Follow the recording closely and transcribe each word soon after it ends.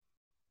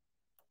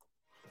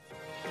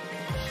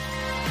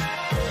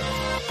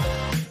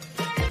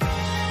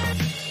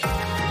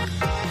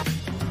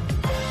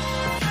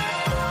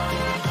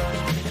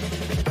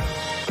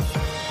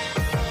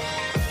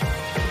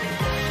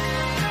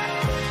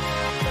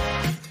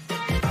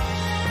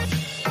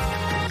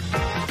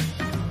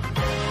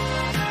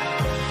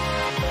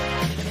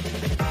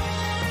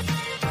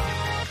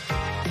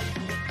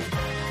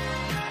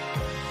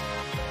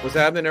What's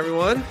happening,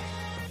 everyone?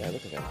 Yeah, I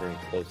look like I'm very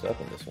close up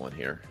on this one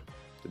here.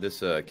 Did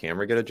this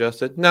camera get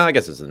adjusted? No, I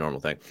guess it's a normal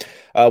thing.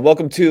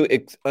 Welcome to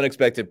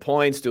Unexpected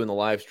Points, doing the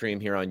live stream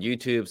here on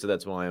YouTube. So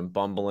that's why I'm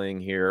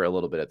bumbling here a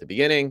little bit at the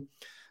beginning.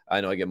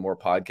 I know I get more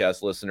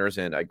podcast listeners,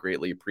 and I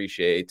greatly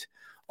appreciate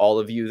all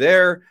of you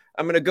there.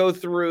 I'm going to go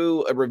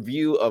through a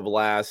review of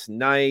last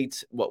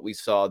night, what we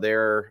saw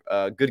there.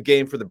 Good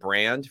game for the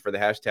brand, for the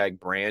hashtag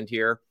brand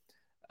here,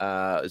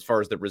 as far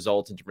as the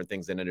results and different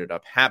things that ended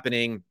up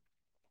happening.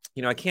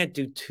 You know, I can't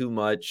do too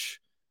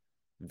much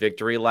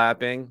victory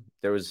lapping.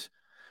 There was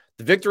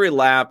the victory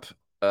lap.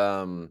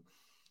 The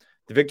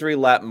victory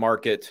lap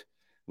market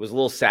was a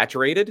little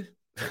saturated,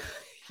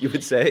 you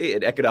would say,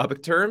 in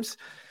economic terms.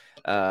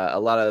 A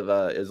lot of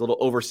it was a little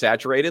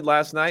oversaturated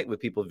last night with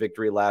people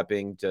victory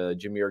lapping to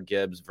Jahmyr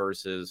Gibbs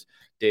versus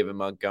David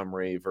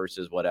Montgomery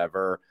versus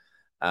whatever.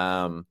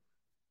 Yeah,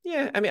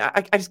 I mean,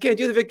 I just can't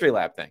do the victory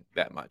lap thing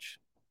that much.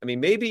 I mean,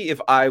 maybe if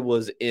I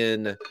was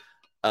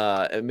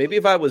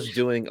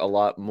doing a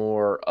lot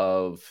more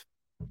of,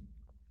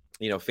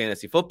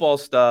 fantasy football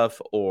stuff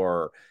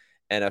or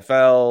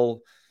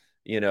NFL,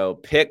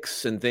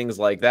 picks and things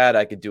like that,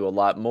 I could do a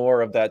lot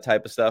more of that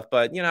type of stuff.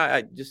 But,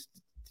 I just,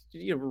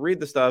 read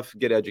the stuff,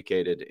 get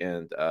educated,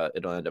 and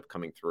it'll end up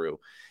coming through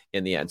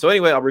in the end. So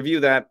anyway, I'll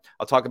review that.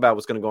 I'll talk about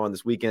what's going to go on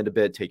this weekend a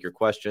bit, take your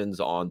questions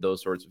on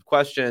those sorts of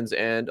questions,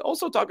 and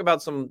also talk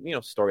about some,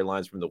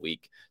 storylines from the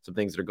week, some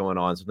things that are going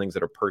on, some things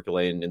that are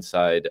percolating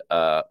inside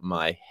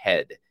my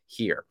head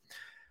here.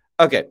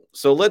 Okay,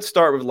 so let's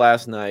start with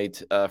last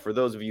night. For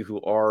those of you who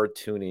are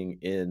tuning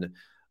in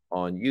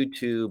on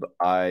YouTube,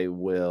 I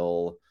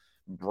will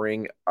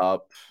bring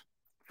up,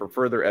 for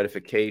further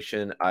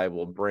edification, I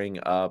will bring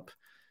up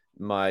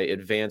my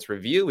advanced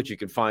review, which you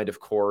can find, of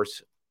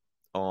course,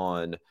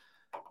 on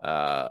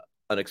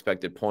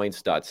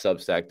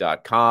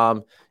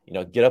unexpectedpoints.substack.com.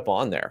 Get up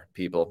on there,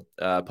 people.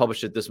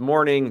 Published it this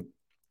morning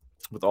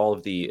with all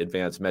of the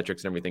advanced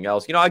metrics and everything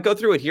else. I go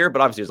through it here,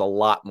 but obviously there's a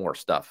lot more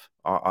stuff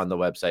on the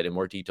website and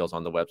more details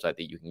on the website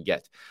that you can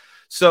get.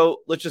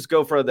 So let's just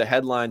go for the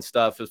headline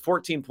stuff. It was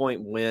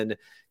 14-point win.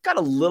 Got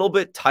a little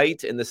bit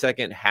tight in the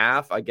second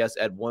half. I guess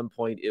at one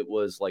point it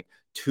was like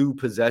 2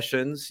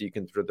 possessions. You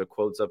can throw the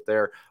quotes up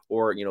there,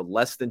 or,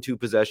 less than 2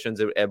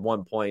 possessions at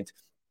one point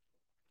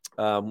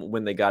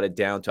when they got it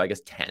down to, I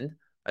guess, 10.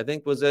 I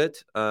think was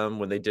it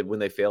when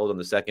they failed on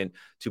the second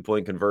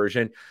 2-point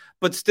conversion.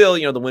 But still,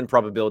 the win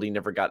probability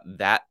never got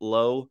that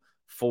low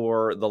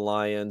for the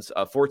Lions.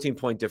 A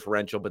 14-point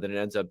differential, but then it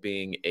ends up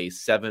being a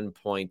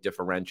 7-point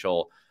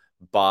differential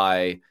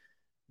by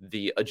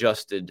the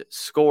adjusted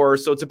score.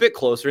 So it's a bit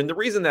closer. And the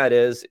reason that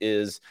is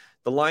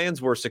the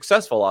Lions were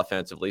successful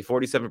offensively,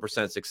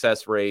 47%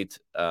 success rate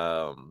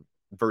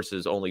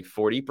versus only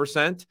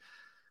 40%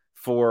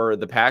 for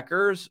the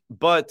Packers.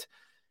 But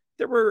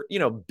there were,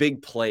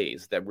 big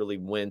plays that really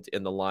went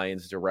in the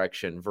Lions'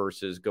 direction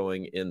versus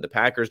going in the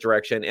Packers'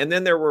 direction. And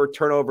then there were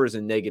turnovers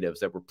and negatives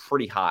that were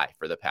pretty high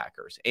for the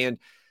Packers. And,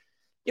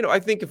 I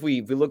think if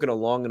we look at a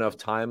long enough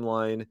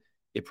timeline,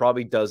 it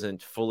probably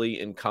doesn't fully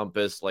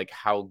encompass like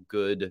how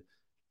good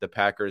the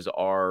Packers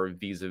are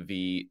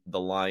vis-a-vis the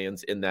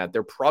Lions, in that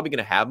they're probably going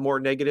to have more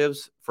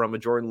negatives from a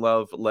Jordan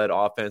Love-led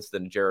offense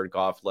than a Jared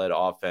Goff-led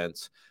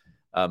offense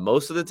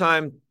most of the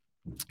time,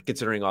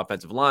 considering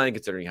offensive line,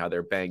 considering how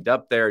they're banged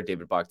up there,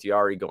 David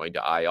Bakhtiari going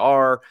to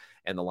IR,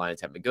 and the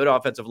Lions having a good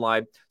offensive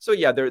line. So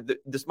yeah,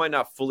 this might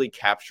not fully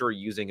capture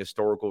using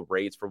historical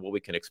rates for what we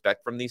can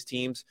expect from these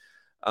teams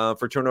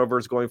for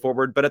turnovers going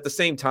forward. But at the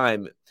same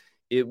time,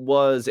 it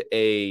was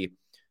a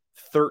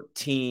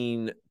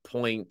 13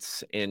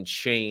 points and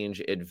change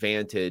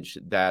advantage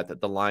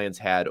that the Lions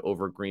had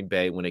over Green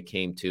Bay when it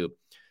came to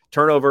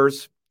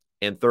turnovers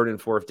and third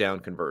and fourth down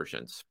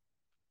conversions.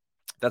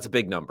 That's a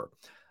big number.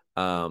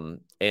 And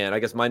I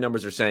guess my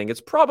numbers are saying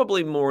it's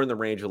probably more in the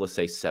range of, let's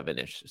say,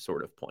 7-ish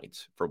sort of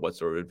points for what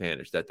sort of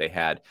advantage that they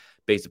had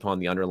based upon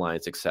the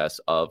underlying success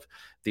of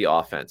the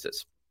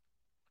offenses.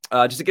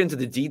 Just to get into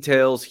the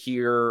details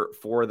here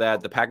for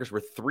that, the Packers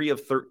were 3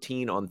 of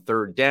 13 on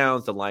third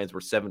downs. The Lions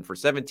were 7 for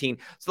 17.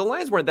 So the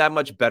Lions weren't that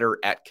much better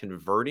at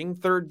converting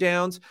third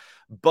downs.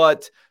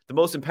 But the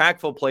most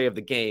impactful play of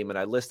the game, and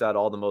I list out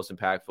all the most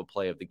impactful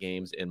play of the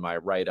games in my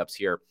write-ups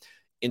here,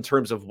 in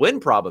terms of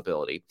win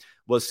probability,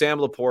 was Sam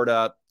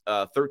Laporta,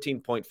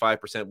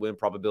 13.5% win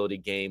probability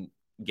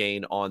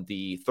gain on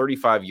the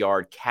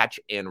 35-yard catch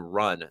and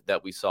run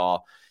that we saw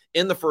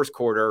in the first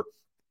quarter.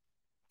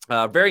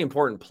 Very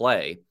important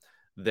play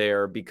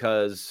there,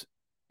 because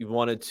you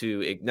wanted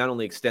to not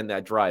only extend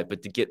that drive,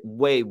 but to get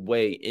way,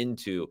 way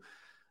into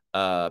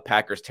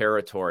Packers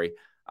territory.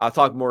 I'll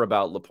talk more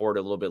about Laporta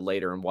a little bit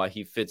later and why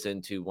he fits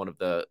into one of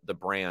the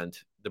brand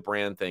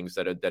things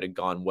that had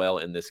gone well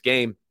in this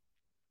game.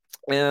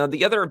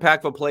 The other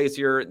impactful plays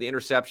here, the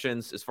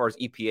interceptions, as far as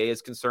EPA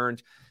is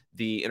concerned,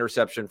 the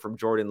interception from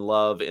Jordan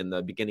Love in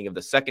the beginning of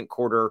the second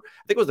quarter,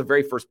 I think it was the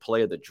very first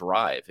play of the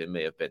drive. It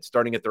may have been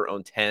starting at their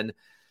own 10,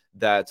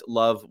 that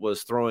Love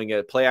was throwing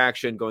a play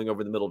action, going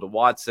over the middle to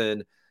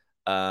Watson.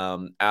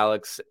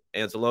 Alex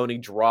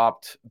Anzalone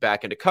dropped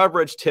back into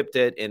coverage, tipped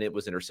it, and it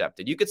was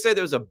intercepted. You could say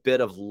there was a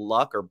bit of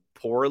luck or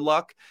poor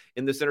luck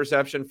in this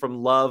interception from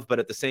Love, but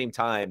at the same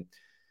time,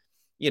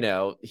 he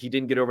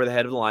didn't get over the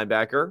head of the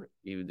linebacker.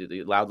 He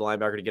allowed the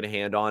linebacker to get a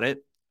hand on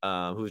it,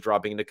 who was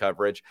dropping into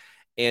coverage.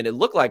 And it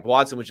looked like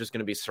Watson was just going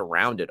to be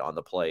surrounded on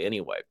the play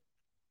anyway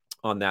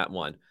on that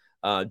one.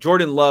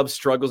 Jordan Love's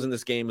struggles in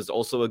this game is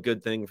also a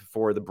good thing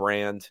for the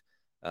brand.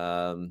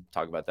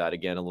 Talk about that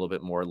again a little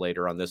bit more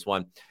later on this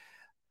one.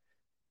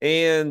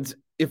 And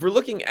if we're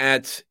looking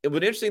at what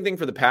an interesting thing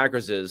for the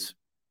Packers is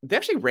they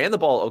actually ran the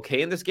ball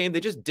okay in this game. They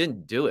just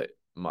didn't do it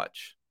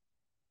much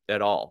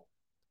at all.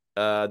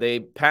 They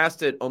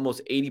passed it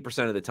almost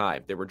 80% of the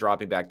time. They were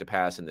dropping back to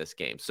pass in this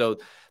game. So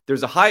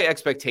there's a high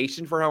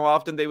expectation for how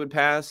often they would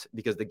pass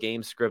because the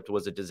game script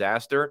was a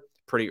disaster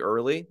pretty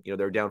early. They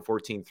were down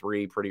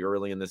 14-3 pretty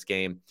early in this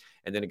game.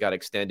 And then it got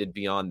extended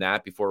beyond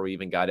that before we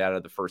even got out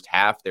of the first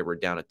half. They were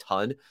down a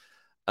ton.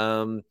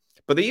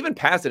 But they even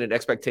passed at an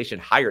expectation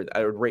higher,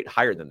 at a rate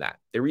higher than that.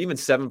 They were even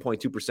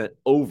 7.2%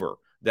 over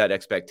that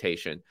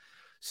expectation.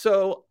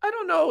 So I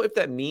don't know if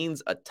that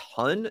means a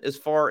ton as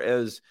far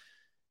as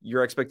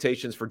your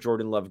expectations for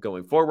Jordan Love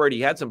going forward.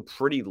 He had some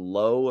pretty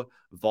low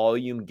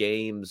volume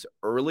games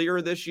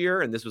earlier this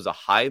year, and this was a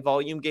high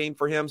volume game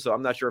for him. So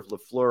I'm not sure if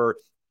LaFleur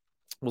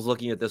was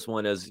looking at this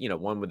one as,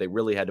 one where they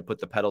really had to put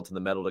the pedal to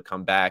the metal to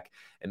come back,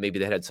 and maybe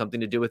that had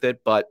something to do with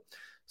it, but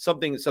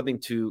something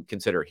to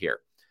consider here.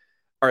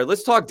 All right,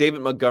 let's talk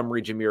David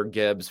Montgomery, Jahmyr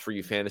Gibbs for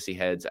you fantasy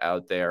heads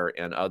out there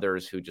and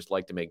others who just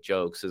like to make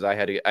jokes. As I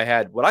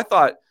had what I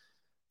thought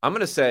I'm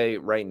going to say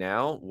right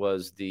now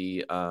was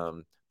the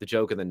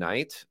joke of the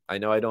night. I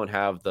know I don't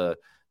have the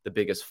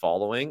biggest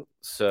following,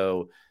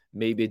 so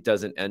maybe it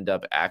doesn't end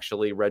up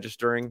actually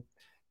registering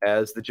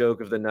as the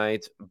joke of the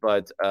night.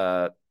 But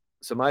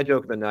so my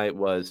joke of the night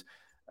was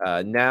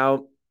I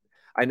now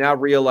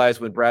realize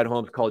when Brad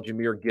Holmes called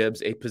Jahmyr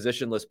Gibbs a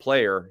positionless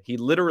player, he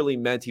literally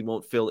meant he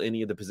won't fill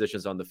any of the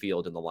positions on the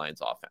field in the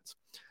Lions offense.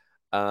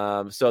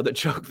 So the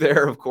joke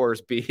there, of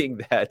course,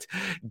 being that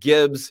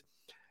Gibbs,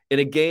 in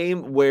a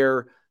game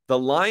where the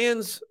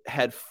Lions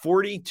had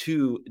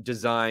 42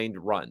 designed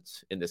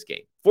runs in this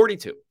game,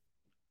 42.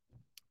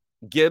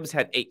 Gibbs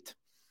had 8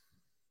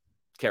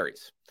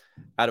 carries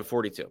out of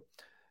 42.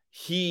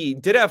 He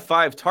did have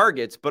 5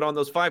 targets, but on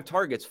those 5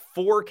 targets,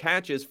 4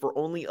 catches for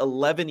only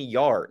 11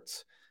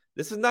 yards.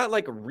 This is not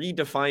like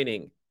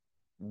redefining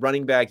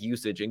running back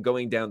usage and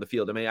going down the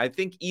field. I mean, I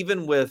think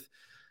even with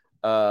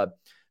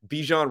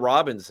Bijan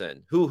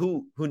Robinson,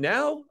 who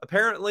now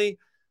apparently,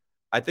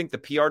 I think the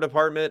PR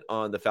department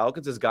on the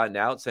Falcons has gotten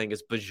out saying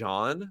it's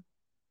Bijan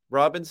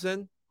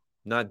Robinson,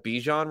 not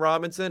Bijan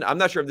Robinson. I'm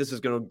not sure if this is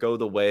going to go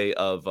the way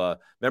of,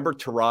 remember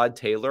Tyrod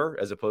Taylor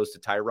as opposed to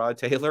Tyrod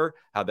Taylor,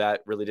 how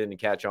that really didn't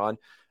catch on.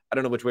 I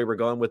don't know which way we're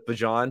going with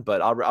Bijan,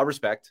 but I'll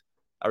respect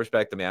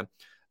the man.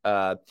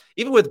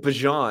 Even with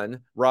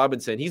Bijan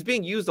Robinson, he's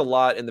being used a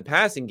lot in the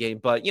passing game,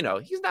 but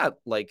he's not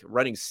like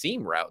running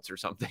seam routes or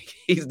something.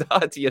 He's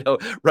not,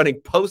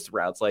 running post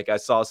routes. Like I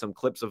saw some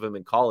clips of him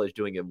in college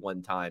doing it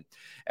one time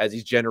as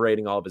he's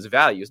generating all of his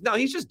values. No,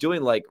 he's just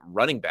doing like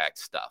running back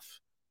stuff,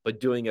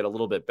 but doing it a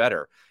little bit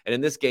better. And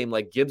in this game,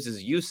 like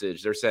Gibbs's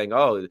usage, they're saying,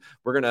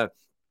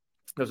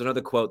 there's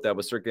another quote that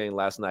was circulating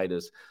last night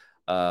is,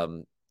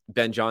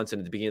 Ben Johnson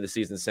at the beginning of the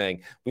season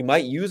saying, we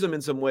might use him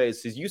in some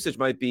ways. His usage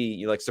might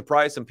be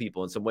surprise some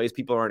people in some ways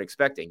people aren't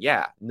expecting.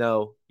 Yeah,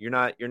 no, you're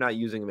not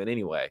using him in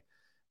any way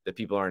that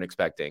people aren't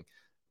expecting.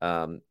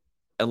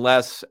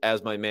 Unless,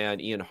 as my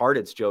man Ian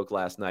Hartitz joked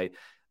last night,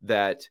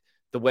 that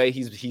the way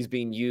he's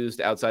being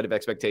used outside of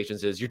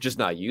expectations is you're just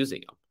not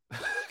using him.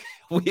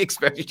 We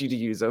expected you to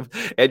use him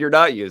and you're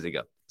not using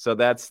him. So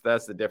that's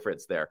the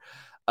difference there.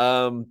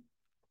 But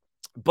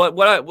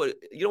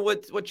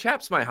what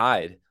chaps my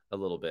hide a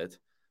little bit.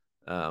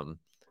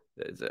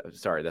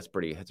 Sorry, that's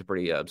a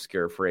pretty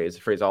obscure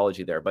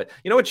phraseology there. But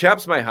what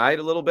chaps my hide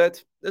a little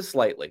bit is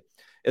slightly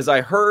is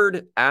I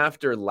heard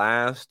after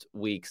last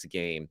week's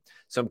game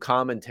some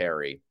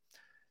commentary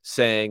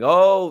saying,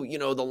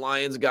 the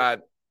Lions got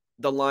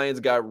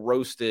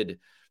roasted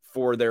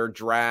for their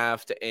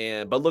draft,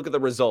 but look at the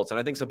results. And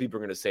I think some people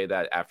are going to say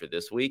that after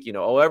this week,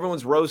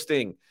 everyone's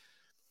roasting,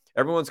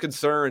 everyone's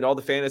concerned, all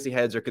the fantasy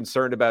heads are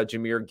concerned about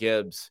Jahmyr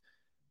Gibbs.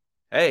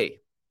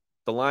 Hey,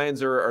 the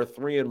Lions are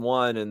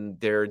 3-1 and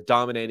they're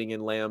dominating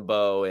in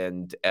Lambeau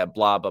and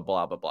blah, blah,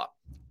 blah, blah, blah.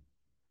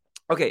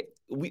 Okay.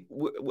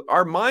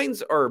 Our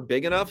minds are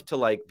big enough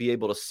to be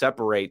able to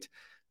separate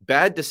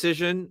bad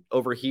decision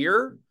over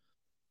here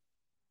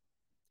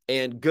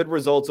and good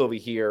results over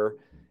here.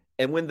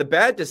 And when the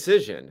bad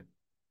decision,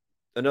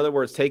 in other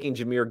words, taking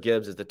Jahmyr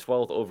Gibbs as the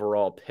 12th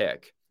overall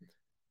pick,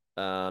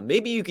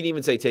 maybe you can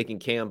even say taking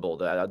Campbell,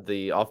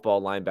 the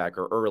off-ball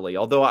linebacker, early,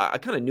 although I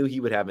kind of knew he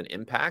would have an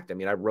impact. I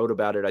mean, I wrote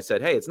about it. I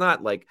said, hey, it's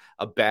not like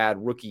a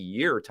bad rookie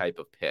year type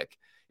of pick.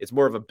 It's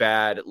more of a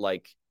bad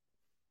like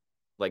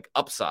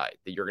upside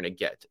that you're going to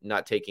get,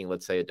 not taking,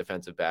 let's say, a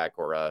defensive back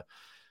or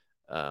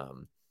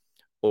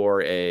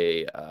or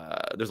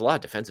there's a lot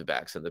of defensive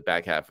backs in the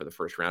back half of the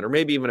first round, or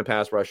maybe even a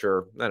pass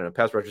rusher. I don't know.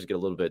 Pass rushers get a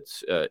little bit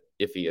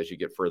iffy as you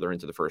get further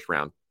into the first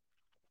round.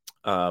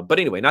 But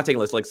anyway, not taking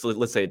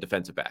let's say a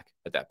defensive back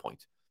at that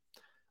point,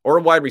 or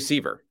a wide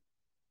receiver.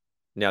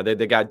 Now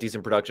they got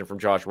decent production from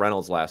Josh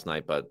Reynolds last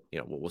night, but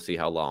we'll see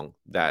how long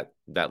that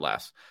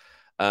lasts.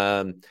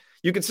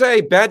 You could say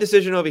bad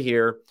decision over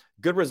here,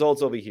 good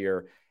results over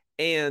here,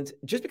 and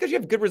just because you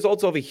have good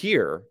results over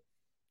here,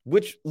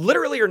 which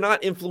literally are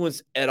not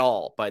influenced at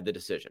all by the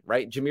decision,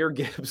 right? Jahmyr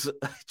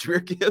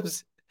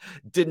Gibbs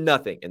did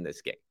nothing in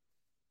this game.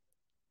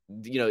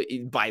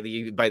 By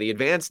the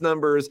advanced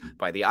numbers,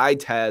 by the eye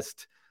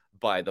test,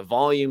 by the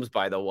volumes,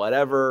 by the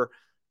whatever,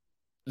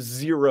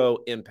 zero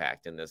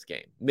impact in this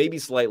game. Maybe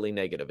slightly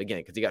negative, again,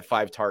 because he got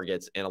 5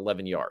 targets and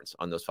 11 yards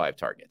on those 5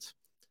 targets.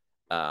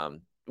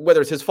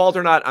 Whether it's his fault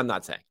or not, I'm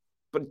not saying.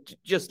 But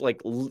just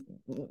like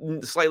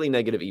slightly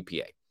negative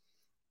EPA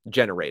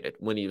generated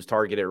when he was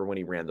targeted or when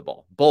he ran the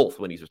ball. Both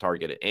when he was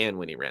targeted and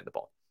when he ran the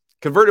ball.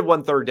 Converted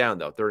 1 third down,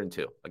 though, 3rd and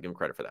 2. I'll give him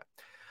credit for that.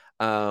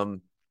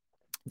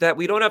 That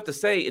we don't have to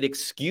say it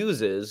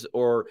excuses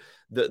or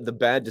the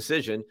bad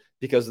decision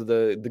because of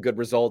the good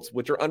results,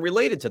 which are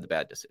unrelated to the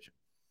bad decision.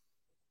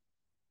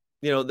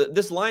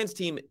 This Lions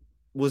team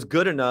was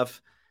good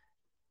enough,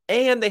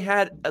 and they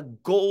had a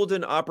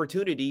golden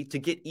opportunity to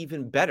get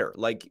even better.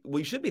 Like,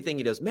 we should be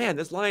thinking is, man,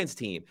 this Lions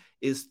team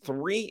is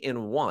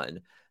 3-1.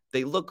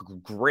 They look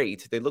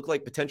great. They look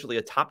like potentially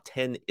a top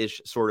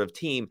 10-ish sort of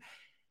team.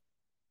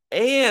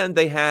 And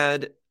they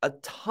had a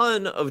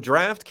ton of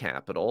draft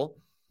capital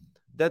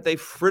that they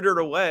frittered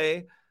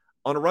away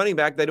on a running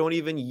back they don't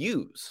even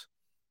use.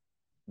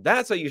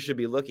 That's how you should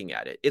be looking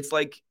at it. It's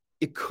like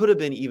it could have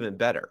been even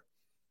better.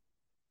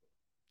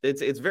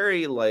 It's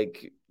very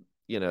like,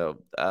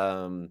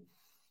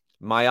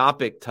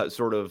 myopic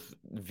sort of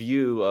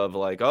view of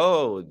like,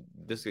 oh,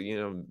 this,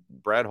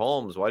 Brad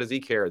Holmes, why does he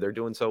care? They're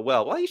doing so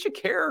well. Well, you should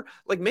care.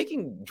 Like,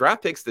 making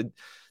draft picks,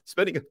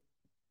 spending a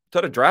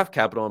ton of draft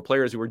capital on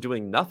players who are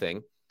doing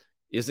nothing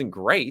isn't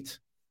great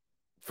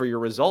for your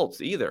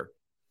results either.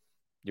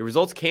 Your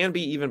results can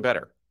be even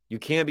better. You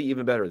can be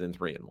even better than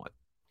 3-1.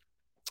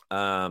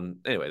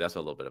 Anyway, that's a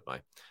little bit of my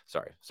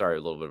sorry,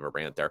 a little bit of a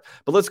rant there.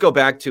 But let's go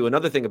back to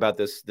another thing about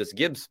this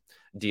Gibbs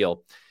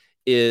deal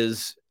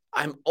is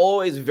I'm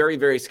always very,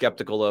 very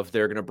skeptical of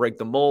they're going to break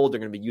the mold. They're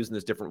going to be using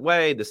this different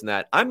way, this and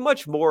that. I'm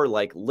much more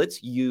like,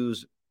 let's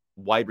use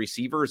wide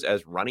receivers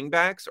as running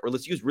backs, or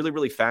let's use really,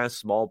 really fast,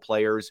 small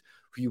players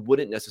who you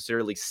wouldn't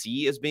necessarily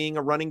see as being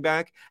a running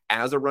back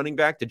as a running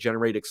back to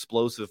generate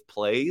explosive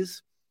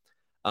plays,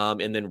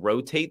 and then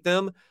rotate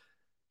them.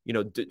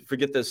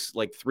 Forget this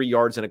like 3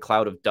 yards in a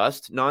cloud of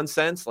dust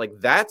nonsense. Like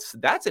that's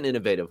an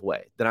innovative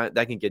way that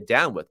I can get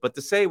down with. But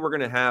to say we're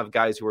going to have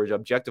guys who are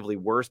objectively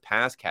worse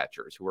pass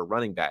catchers, who are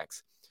running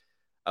backs,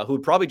 who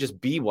would probably just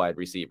be wide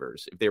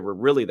receivers if they were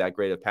really that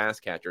great of pass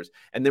catchers,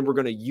 and then we're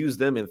going to use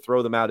them and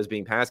throw them out as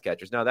being pass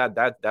catchers. Now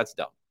that's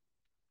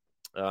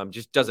dumb.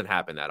 Just doesn't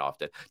happen that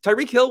often.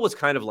 Tyreek Hill was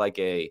kind of like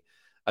a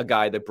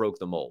guy that broke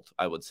the mold,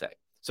 I would say.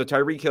 So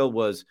Tyreek Hill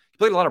he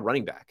played a lot of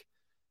running back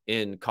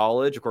in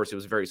college. Of course, it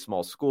was a very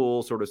small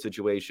school sort of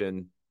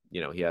situation.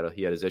 He had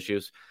his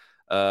issues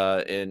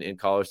in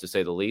college, to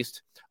say the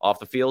least, off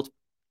the field.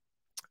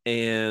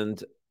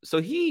 And so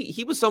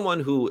he was someone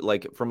who,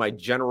 like, from my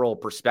general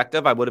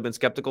perspective, I would have been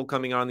skeptical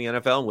coming on the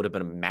NFL and would have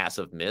been a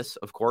massive miss,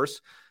 of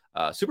course.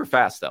 Super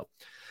fast, though.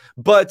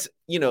 But,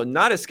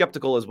 not as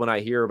skeptical as when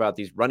I hear about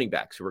these running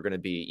backs who are going to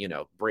be,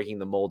 breaking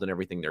the mold and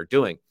everything they're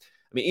doing.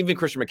 I mean, even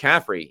Christian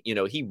McCaffrey,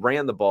 he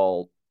ran the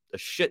ball a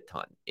shit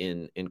ton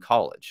in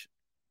college.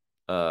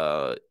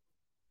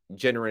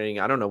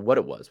 Generating, I don't know what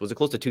it was it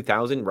close to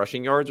 2,000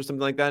 rushing yards or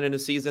something like that in a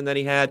season that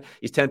he had?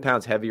 He's 10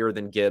 pounds heavier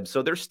than Gibbs,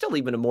 so there's still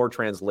even a more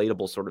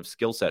translatable sort of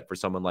skill set for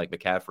someone like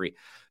McCaffrey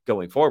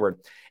going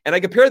forward. And I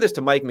compare this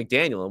to Mike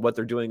McDaniel and what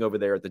they're doing over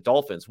there at the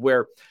Dolphins,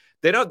 where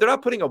they're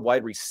not putting a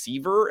wide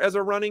receiver as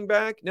a running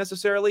back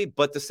necessarily,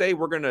 but to say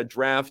we're going to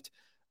draft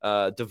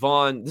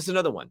Devon, this is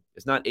another one.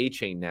 It's not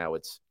A-Chain now,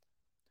 it's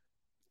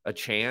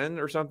Achane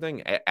or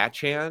something.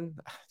 Achane.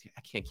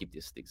 I can't keep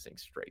these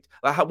things straight.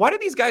 Why do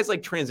these guys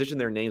like transition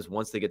their names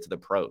once they get to the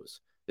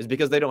pros? Is it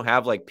because they don't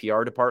have like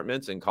PR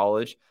departments in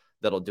college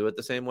that'll do it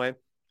the same way?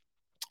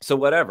 So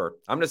whatever.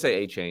 I'm going to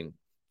say Achane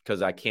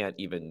because I can't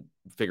even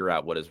figure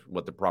out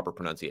what the proper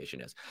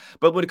pronunciation is.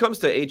 But when it comes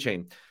to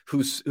Achane,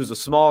 who's a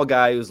small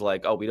guy who's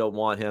like, oh, we don't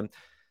want him.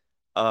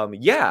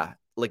 Yeah.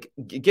 Like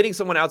getting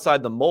someone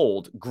outside the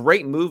mold,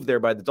 great move there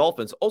by the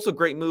Dolphins. Also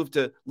great move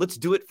to let's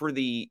do it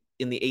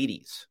in the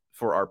 80s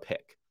for our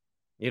pick.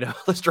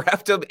 Let's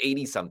draft him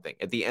 80 something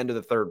at the end of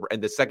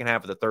the second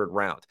half of the 3rd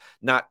round,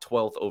 not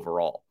 12th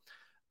overall.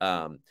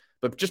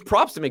 But just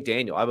props to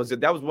McDaniel.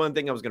 That was one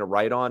thing I was going to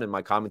write on in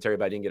my commentary,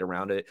 but I didn't get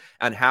around to it,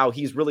 and how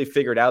he's really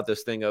figured out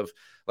this thing of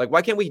like,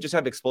 why can't we just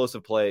have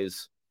explosive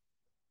plays?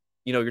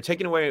 You're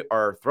taking away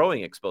our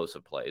throwing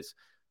explosive plays.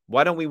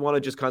 Why don't we want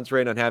to just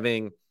concentrate on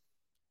having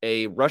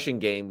a rushing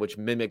game which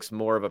mimics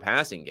more of a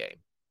passing game,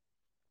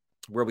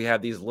 where we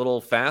have these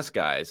little fast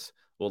guys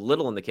Well,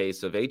 little in the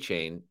case of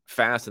A-Chain,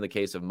 fast in the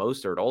case of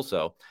Mostert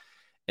also.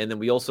 And then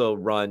we also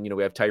run,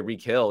 we have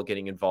Tyreek Hill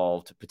getting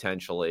involved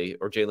potentially,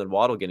 or Jalen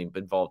Waddle getting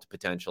involved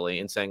potentially,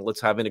 and saying,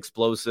 let's have an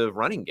explosive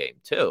running game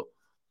too.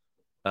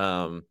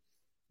 Now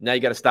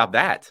you got to stop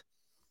that.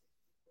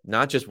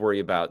 Not just worry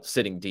about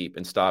sitting deep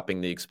and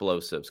stopping the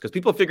explosives, because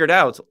people figured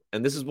out,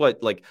 and this is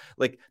what like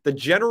the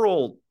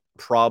general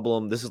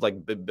problem. This is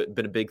like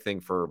been a big thing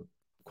for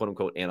quote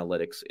unquote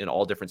analytics in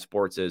all different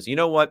sports is, you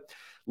know what?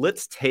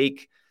 Let's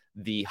take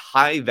the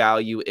high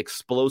value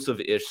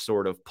explosive-ish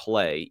sort of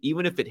play,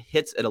 even if it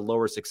hits at a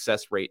lower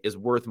success rate, is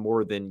worth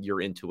more than your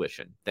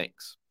intuition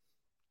thinks.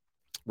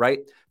 Right?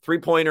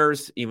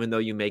 3-pointers, even though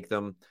you make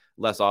them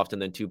less often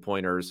than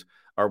 2-pointers,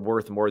 are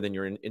worth more than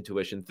your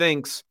intuition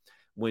thinks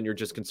when you're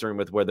just concerned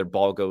with whether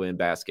ball go in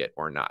basket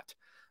or not.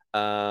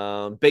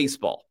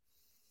 Baseball.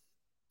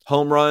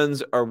 Home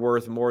runs are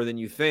worth more than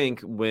you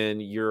think when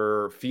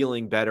you're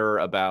feeling better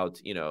about,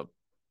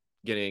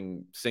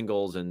 getting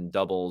singles and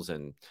doubles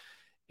and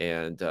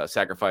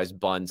sacrifice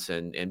bunts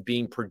and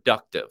being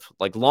productive.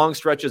 Like long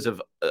stretches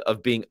of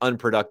being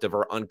unproductive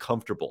are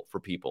uncomfortable for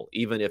people,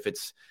 even if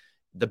it's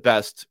the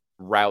best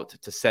route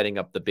to setting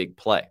up the big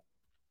play.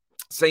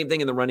 Same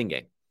thing in the running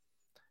game.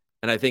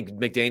 And I think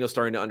McDaniel's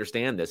starting to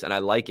understand this, and I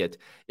like it,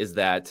 is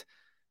that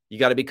you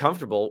got to be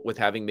comfortable with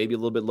having maybe a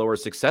little bit lower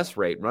success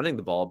rate running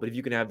the ball. But if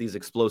you can have these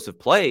explosive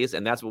plays,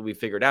 and that's what we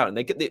figured out. And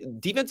the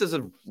defenses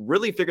have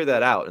really figured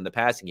that out in the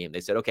passing game.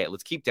 They said, okay,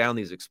 let's keep down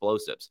these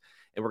explosives,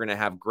 and we're going to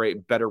have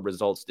better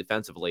results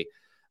defensively.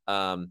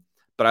 But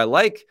I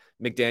like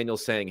McDaniel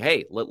saying,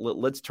 hey,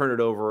 let's turn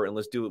it over and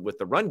let's do it with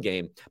the run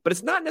game. But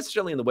it's not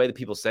necessarily in the way that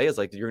people say. It's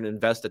like you're going to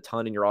invest a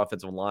ton in your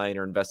offensive line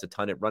or invest a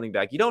ton at running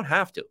back. You don't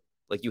have to.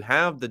 Like, you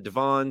have the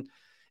Devon,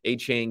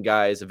 A-Chain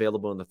guys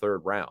available in the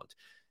third round.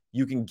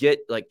 You can get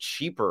like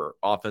cheaper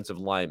offensive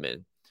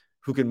linemen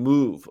who can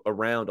move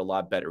around a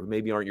lot better, who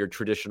maybe aren't your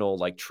traditional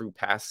like true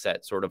pass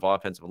set sort of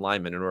offensive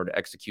linemen in order to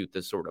execute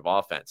this sort of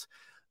offense.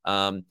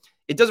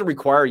 It doesn't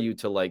require you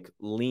to like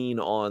lean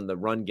on the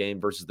run game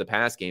versus the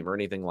pass game or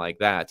anything like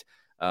that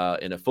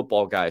in a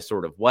football guy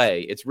sort of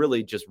way. It's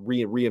really just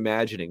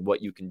reimagining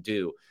what you can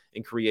do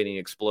in creating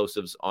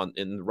explosives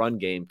in the run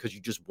game, because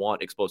you just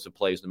want explosive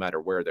plays no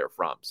matter where they're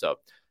from. So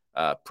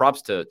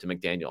props to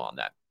McDaniel on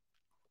that.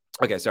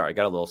 Okay, sorry, I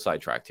got a little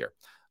sidetracked here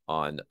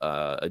on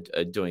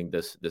doing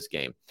this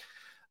game.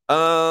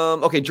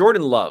 Okay,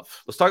 Jordan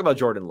Love. Let's talk about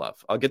Jordan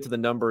Love. I'll get to the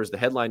numbers, the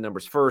headline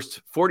numbers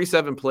first.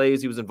 47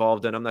 plays he was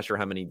involved in. I'm not sure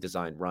how many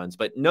designed runs,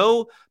 but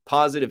no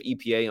positive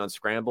EPA on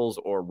scrambles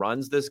or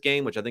runs this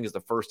game, which I think is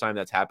the first time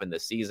that's happened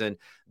this season.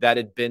 That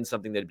had been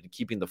something that had been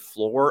keeping the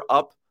floor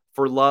up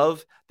for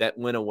Love. That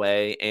went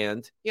away.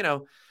 And,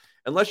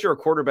 unless you're a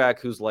quarterback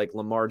who's like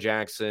Lamar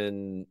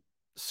Jackson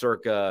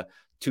circa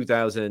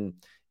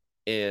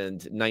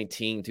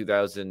 2019,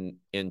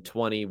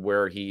 2020,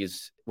 where he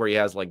has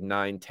like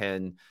 9,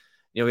 10,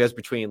 he has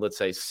between, let's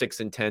say, 6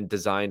 and 10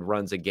 designed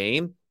runs a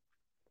game.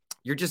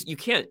 You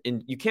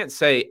can't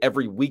say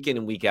every week in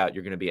and week out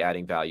you're going to be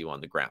adding value on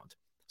the ground.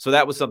 So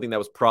that was something that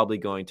was probably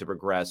going to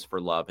regress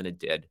for Love, and it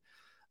did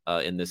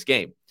in this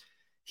game.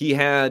 He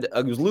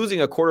was losing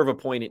 1/4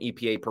 point in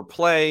EPA per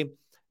play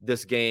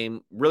this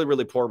game. Really,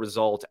 really poor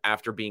result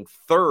after being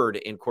third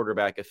in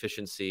quarterback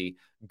efficiency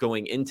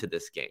going into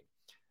this game.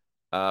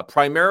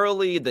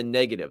 Primarily the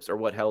negatives are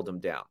what held him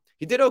down.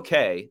 He did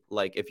okay.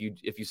 Like if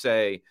you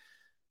say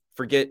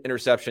forget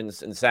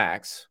interceptions and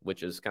sacks,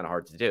 which is kind of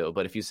hard to do,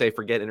 but if you say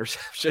forget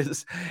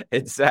interceptions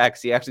and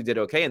sacks, he actually did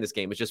okay in this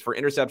game. It's just for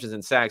interceptions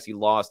and sacks, he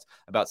lost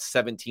about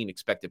 17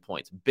 expected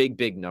points.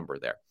 Big number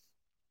there.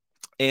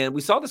 And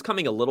we saw this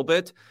coming a little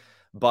bit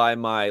by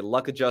my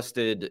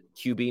luck-adjusted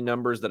QB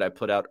numbers that I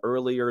put out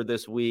earlier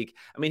this week.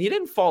 I mean, he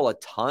didn't fall a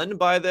ton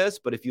by this,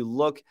 but if you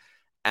look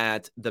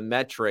at the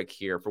metric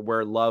here for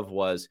where Love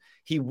was,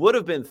 he would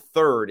have been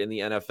third in the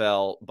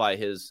NFL by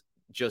his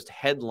just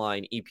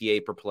headline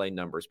EPA per play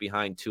numbers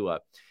behind Tua.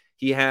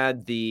 He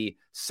had the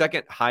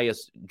second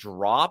highest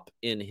drop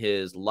in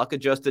his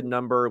luck-adjusted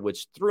number,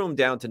 which threw him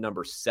down to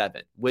number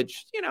 7,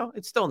 which,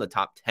 it's still in the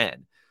top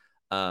 10.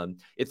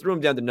 It threw him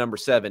down to number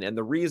 7. And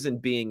the reason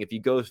being, if you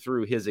go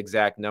through his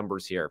exact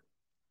numbers here,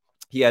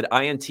 he had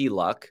INT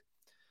luck,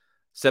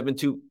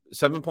 7.2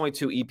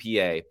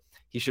 EPA.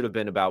 He should have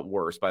been about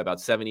worse by about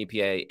 7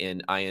 EPA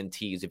in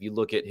INTs. If you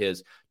look at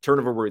his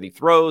turnover-worthy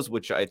throws,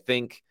 which I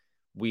think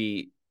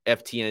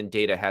FTN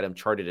data had him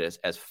charted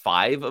as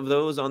 5 of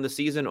those on the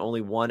season, only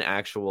 1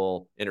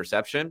 actual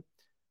interception.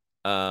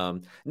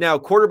 Now,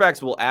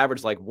 quarterbacks will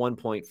average like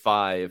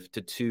 1.5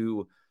 to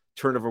 2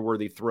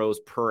 turnover-worthy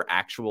throws per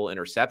actual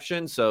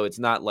interception. So it's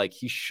not like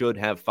he should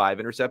have 5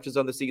 interceptions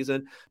on the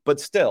season, but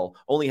still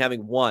only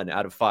having 1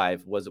 out of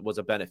 5 was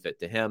a benefit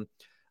to him.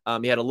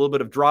 He had a little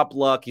bit of drop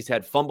luck. He's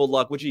had fumble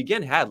luck, which he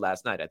again had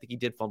last night. I think he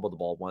did fumble the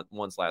ball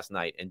once last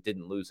night and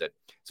didn't lose it.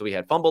 So he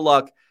had fumble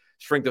luck,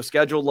 strength of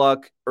schedule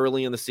luck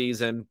early in the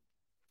season,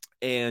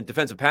 and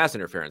defensive pass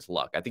interference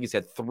luck. I think he's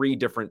had 3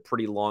 different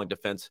pretty long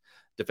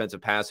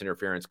defensive pass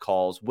interference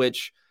calls,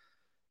 which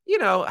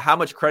how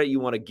much credit you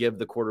want to give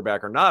the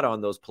quarterback or not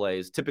on those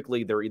plays.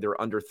 Typically, they're either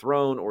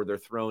underthrown or they're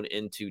thrown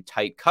into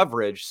tight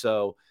coverage.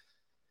 So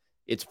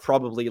it's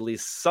probably at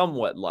least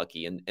somewhat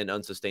lucky and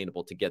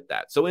unsustainable to get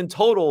that. So in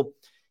total,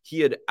 he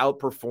had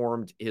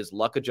outperformed his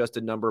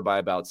luck-adjusted number by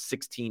about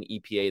 16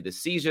 EPA this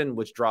season,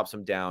 which drops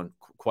him down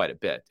quite a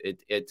bit.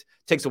 It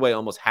takes away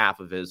almost half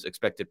of his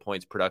expected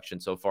points production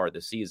so far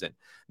this season,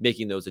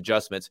 making those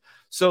adjustments.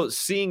 So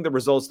seeing the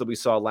results that we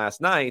saw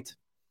last night,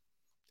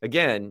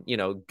 again,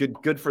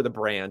 good for the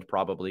brand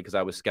probably, because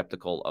I was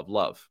skeptical of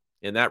Love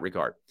in that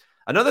regard.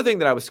 Another thing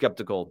that I was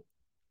skeptical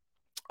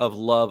of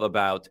Love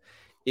about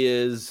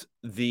is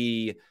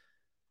the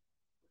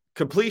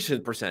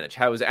completion percentage,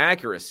 how his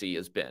accuracy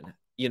has been.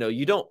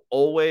 You don't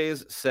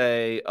always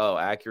say, oh,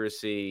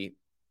 accuracy,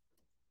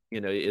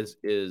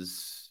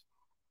 is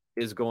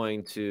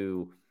going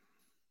to,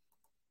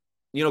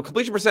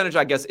 completion percentage,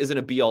 I guess, isn't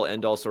a be all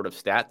end all sort of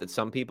stat that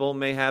some people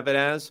may have it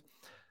as.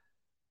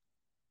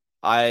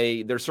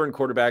 There's certain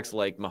quarterbacks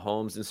like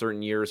Mahomes in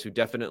certain years who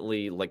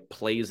definitely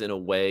plays in a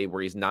way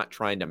where he's not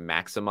trying to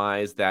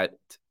maximize that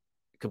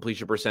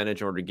completion percentage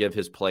in order to give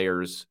his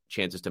players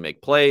chances to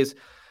make plays.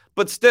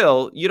 But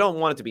still, you don't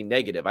want it to be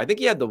negative. I think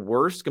he had the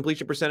worst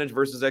completion percentage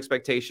versus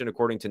expectation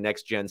according to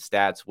Next Gen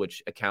Stats,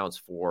 which accounts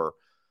for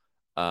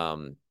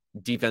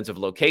defensive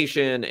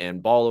location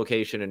and ball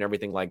location and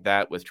everything like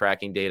that with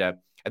tracking data.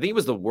 I think he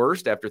was the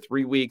worst after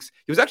 3 weeks.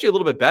 He was actually a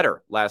little bit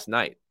better last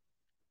night.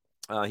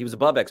 He was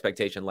above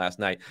expectation last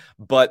night,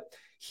 but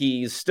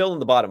he's still in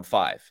the bottom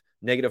 5,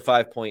 negative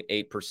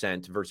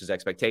 5.8% versus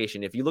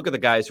expectation. If you look at the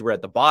guys who are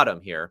at the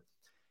bottom here,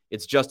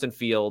 it's Justin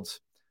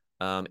Fields,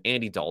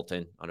 Andy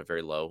Dalton on a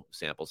very low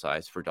sample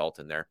size for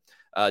Dalton there,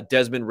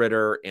 Desmond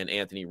Ridder and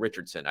Anthony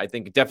Richardson. I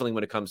think definitely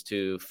when it comes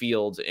to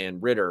Fields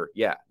and Ridder,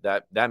 yeah,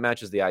 that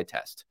matches the eye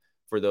test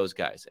for those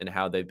guys and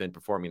how they've been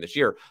performing this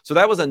year. So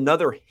that was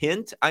another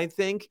hint, I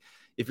think,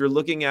 if you're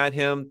looking at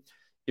him,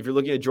 if you're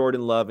looking at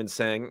Jordan Love and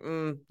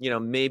saying,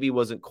 maybe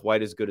wasn't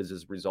quite as good as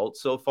his results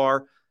so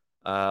far.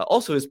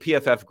 Also, his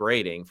PFF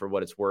grading, for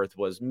what it's worth,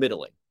 was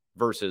middling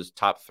versus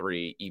top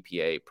 3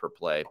 EPA per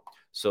play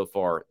so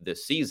far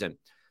this season.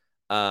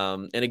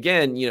 And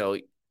again,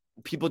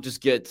 people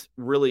just get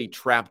really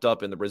trapped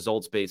up in the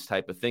results-based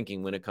type of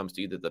thinking when it comes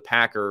to either the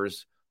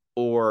Packers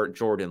or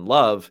Jordan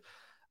Love.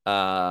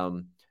 I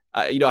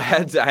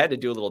had to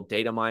do a little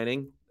data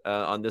mining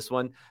on this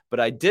one, but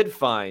I did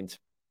find,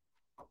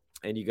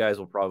 and you guys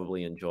will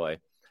probably enjoy,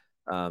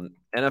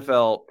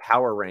 NFL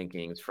power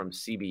rankings from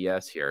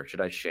CBS here.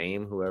 Should I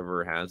shame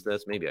whoever has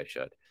this? Maybe I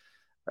should.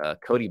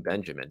 Cody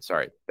Benjamin.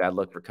 Sorry, bad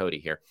luck for Cody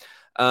here.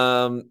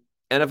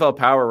 NFL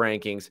power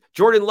rankings.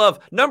 Jordan Love,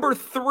 number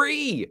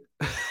 3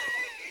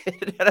 in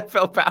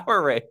NFL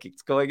power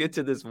rankings going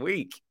into this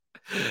week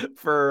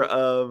for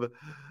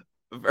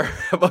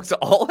amongst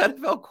all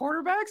NFL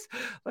quarterbacks.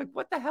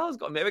 What the hell is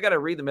going on? Maybe I got to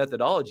read the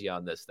methodology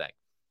on this thing.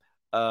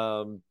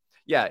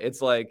 Yeah,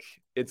 it's like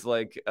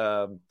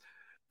the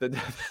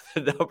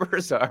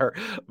numbers are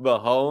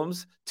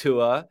Mahomes,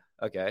 Tua.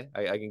 Okay,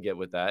 I can get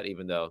with that,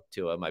 even though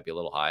Tua might be a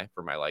little high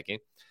for my liking.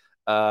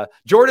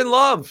 Jordan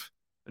Love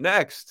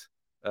next.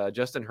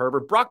 Justin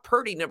Herbert, Brock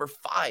Purdy, number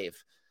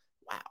 5.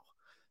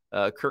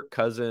 Wow. Kirk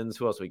Cousins.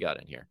 Who else we got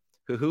in here?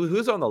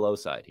 Who's on the low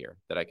side here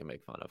that I can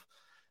make fun of?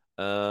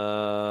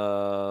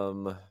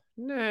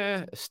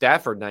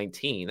 Stafford,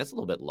 19. That's a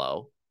little bit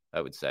low, I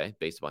would say,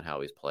 based upon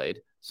how he's played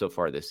so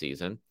far this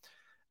season.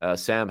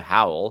 Sam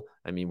Howell.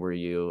 I mean, were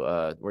you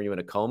in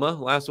a coma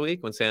last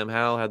week when Sam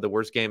Howell had the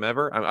worst game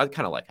ever? I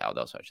kind of like Howell,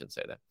 though, so I shouldn't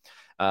say that.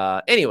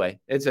 Anyway,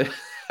 that's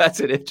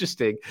an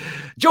interesting.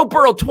 Joe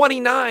Burrow,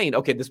 29.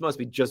 Okay, this must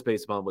be just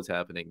based upon what's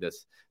happening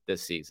this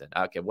season.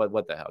 Okay,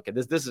 what the hell? Okay,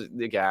 this is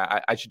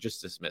I should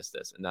just dismiss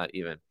this and not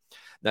even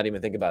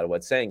think about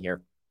what's saying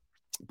here.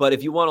 But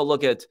if you want to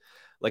look at,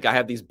 I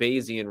have these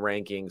Bayesian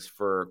rankings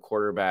for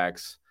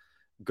quarterbacks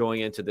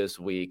going into this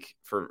week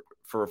for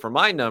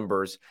my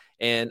numbers,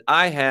 and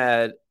I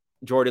had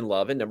Jordan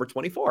Love in number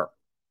 24.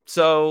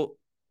 So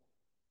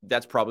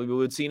that's probably what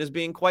we've seen as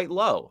being quite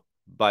low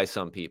by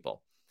some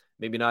people.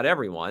 Maybe not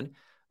everyone.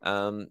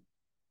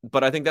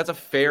 But I think that's a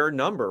fair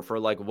number for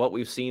what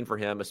we've seen for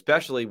him,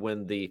 especially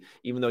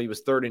even though he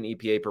was 3rd in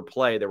EPA per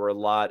play, there were a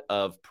lot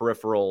of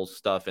peripheral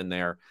stuff in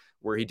there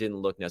where he didn't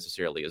look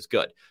necessarily as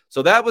good.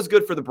 So that was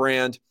good for the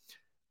brand.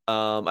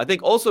 I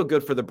think also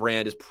good for the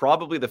brand is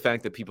probably the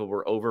fact that people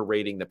were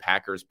overrating the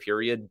Packers,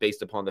 period,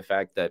 based upon the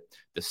fact that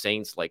the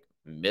Saints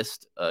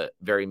missed a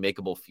very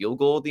makeable field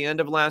goal at the end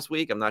of last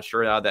week. I'm not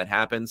sure how that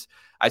happens.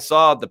 I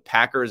saw the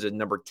Packers at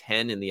number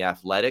 10 in the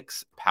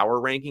Athletics power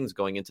rankings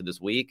going into this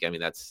week. I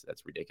mean, that's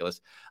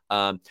ridiculous.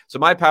 So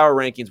my power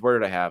rankings, where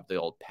did I have the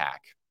old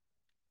pack?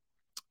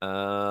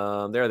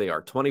 There they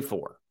are,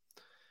 24.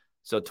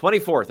 So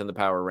 24th in the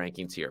power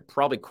rankings here,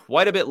 probably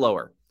quite a bit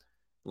lower.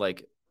 I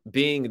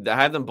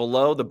have them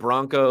below the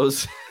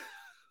Broncos,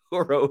 who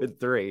are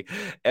 0-3,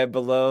 and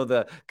below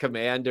the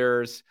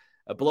Commanders,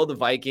 below the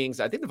Vikings.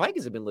 I think the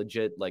Vikings have been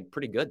legit,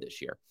 pretty good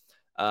this year.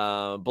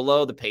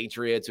 below the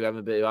Patriots, who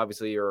haven't been,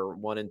 obviously are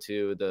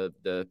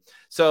 1-2.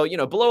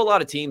 So, below a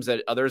lot of teams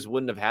that others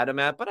wouldn't have had him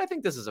at, but I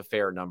think this is a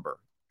fair number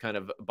kind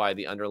of by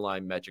the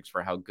underlying metrics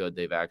for how good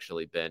they've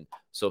actually been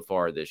so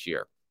far this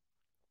year.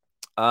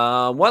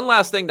 One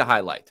last thing to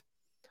highlight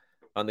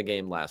on the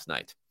game last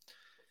night.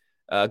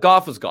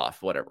 Goff was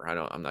Goff, whatever.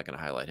 I'm not going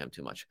to highlight him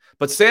too much.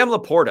 But Sam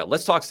Laporta,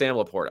 let's talk Sam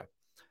Laporta.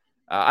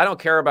 I don't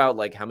care about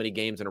like how many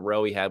games in a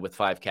row he had with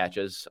 5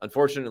 catches.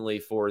 Unfortunately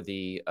for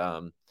the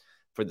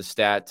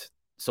stat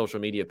social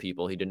media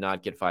people, he did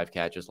not get 5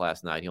 catches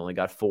last night. He only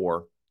got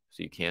 4.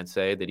 So you can't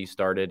say that he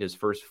started his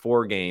first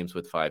 4 games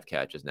with 5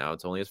 catches. Now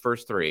it's only his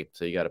first 3.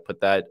 So you got to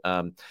put that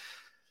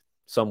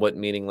somewhat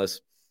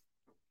meaningless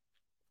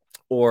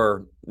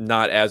or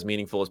not as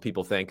meaningful as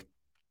people think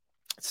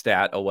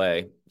stat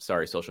away.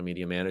 Sorry, social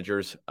media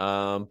managers.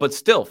 But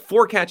still,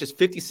 4 catches,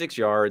 56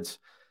 yards.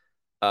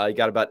 You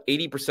got about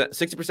 80%,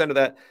 60% of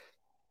that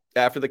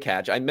after the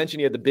catch. I mentioned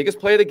he had the biggest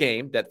play of the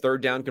game, that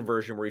 3rd down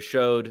conversion where he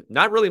showed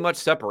not really much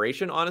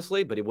separation,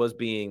 honestly, but he was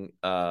being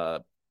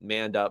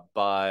manned up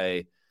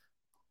by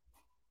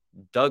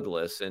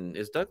Douglas. And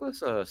is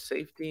Douglas a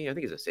safety? I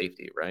think he's a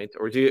safety, right?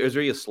 Or is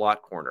he a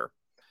slot corner?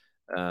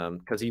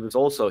 Because he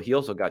also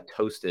got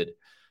toasted.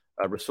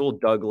 Rasul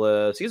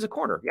Douglas, he's a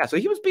corner. Yeah, so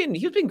he was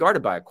being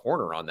guarded by a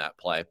corner on that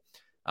play.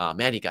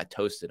 Man, he got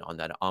toasted on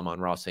that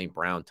Amon-Ra St.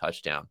 Brown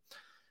touchdown.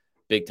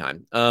 Big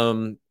time.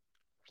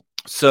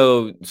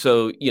 So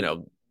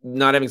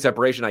not having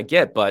separation, I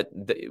get, but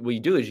what you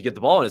do is you get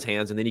the ball in his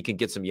hands, and then he can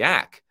get some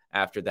yak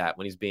after that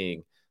when he's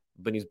being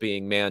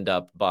manned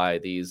up by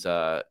these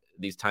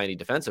tiny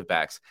defensive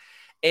backs.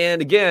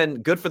 And again,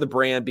 good for the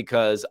brand,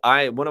 because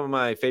one of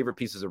my favorite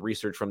pieces of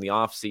research from the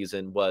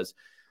offseason was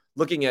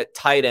looking at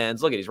tight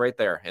ends. Look at, he's right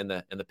there in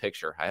the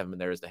picture. I have him in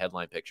there as the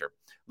headline picture.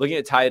 Looking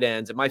at tight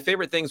ends, and my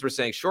favorite things were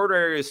saying short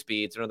area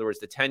speeds. In other words,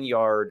 the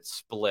 10-yard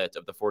split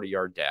of the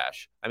 40-yard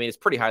dash. I mean, it's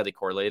pretty highly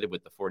correlated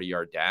with the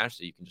 40-yard dash,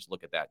 so you can just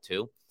look at that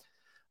too.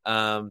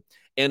 And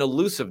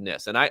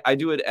elusiveness, and I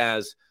do it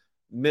as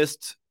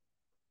missed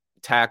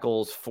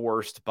tackles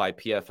forced by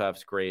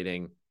PFF's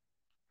grading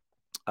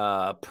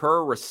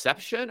per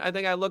reception. I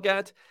think I look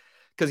at,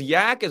 because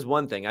yak is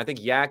one thing. I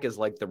think yak is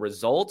like the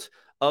result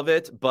of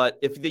it, but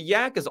if the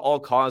yak is all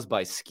caused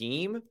by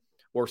scheme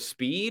or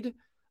speed,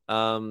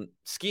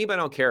 scheme I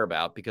don't care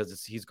about,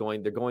 because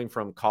they're going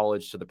from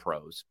college to the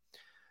pros.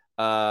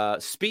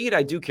 Speed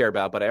I do care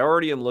about, but I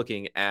already am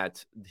looking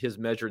at his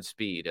measured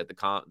speed at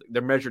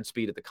their measured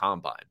speed at the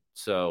combine.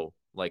 So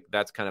like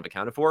that's kind of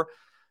accounted for.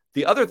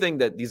 The other thing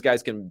that these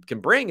guys can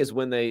bring is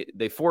when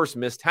they force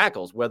missed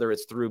tackles, whether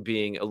it's through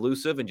being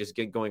elusive and just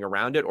going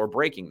around it or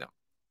breaking them.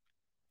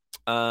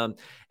 And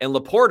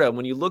Laporta,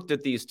 when you looked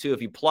at these two,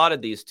 if you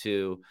plotted these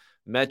two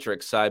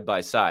metrics side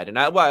by side, and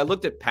I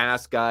looked at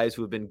past guys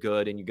who have been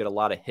good, and you get a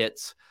lot of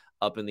hits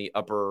up in the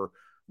upper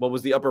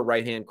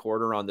right-hand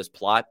corner on this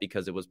plot,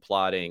 because it was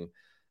plotting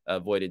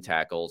avoided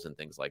tackles and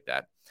things like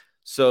that.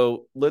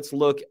 So let's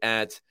look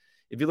at,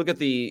 if you look at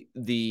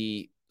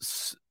the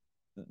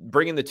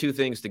bringing the two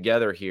things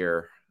together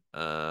here.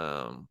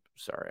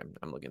 Sorry,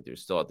 I'm looking through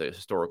still at the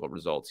historical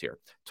results here.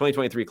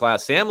 2023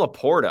 class, Sam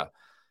Laporta.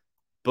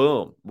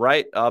 Boom,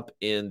 right up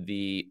in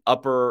the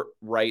upper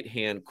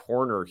right-hand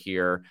corner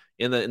here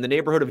in the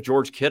neighborhood of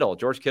George Kittle.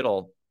 George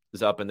Kittle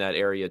is up in that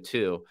area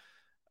too,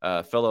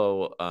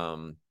 fellow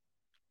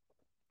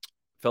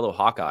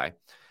Hawkeye.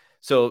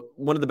 So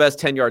one of the best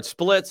 10-yard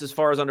splits as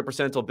far as on a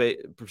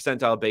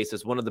percentile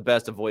basis, one of the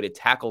best avoided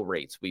tackle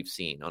rates we've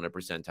seen on a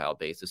percentile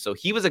basis. So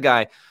he was a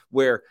guy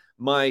where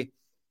my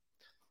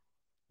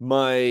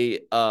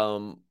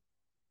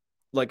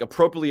like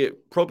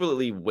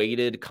appropriately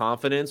weighted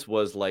confidence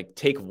was like,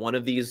 take one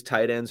of these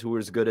tight ends who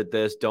is good at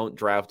this. Don't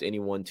draft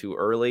anyone too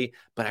early.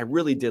 But I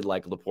really did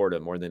like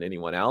Laporta more than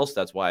anyone else.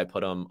 That's why I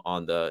put him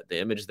on the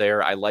image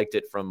there. I liked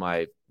it from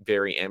my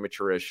very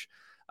amateurish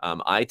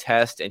eye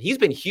test, and he's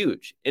been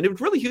huge, and it was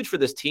really huge for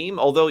this team.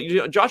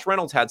 Although Josh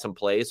Reynolds had some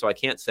plays, so I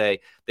can't say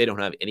they don't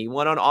have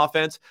anyone on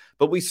offense.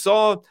 But we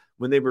saw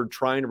when they were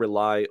trying to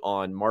rely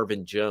on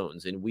Marvin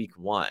Jones in week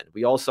 1,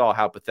 we all saw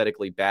how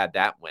pathetically bad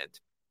that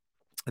went.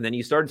 And then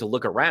you started to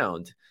look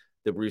around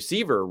the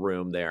receiver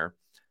room there.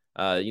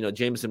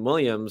 Jameson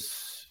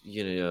Williams,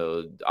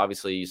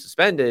 obviously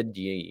suspended.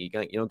 You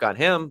got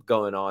him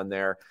going on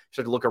there. You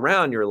start to look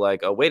around. You're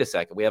like, oh, wait a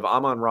second. We have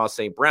Amon-Ra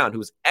St. Brown,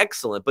 who's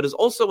excellent, but is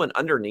also an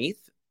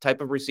underneath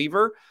type of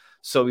receiver.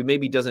 So he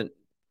maybe doesn't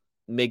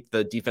make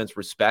the defense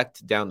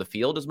respect down the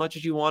field as much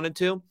as you wanted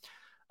to.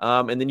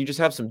 And then you just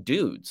have some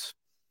dudes.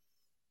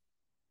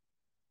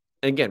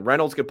 And again,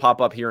 Reynolds could pop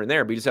up here and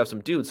there, but you just have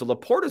some dudes. So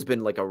Laporta's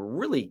been like a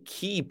really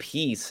key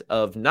piece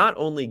of not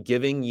only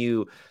giving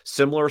you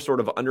similar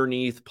sort of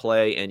underneath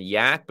play and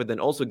yak, but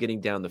then also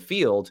getting down the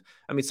field.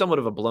 I mean, somewhat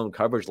of a blown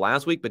coverage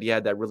last week, but he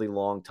had that really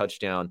long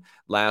touchdown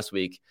last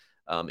week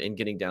in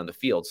getting down the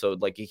field. So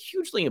like a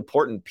hugely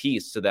important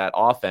piece to that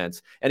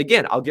offense. And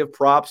again, I'll give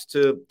props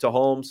to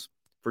Holmes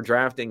for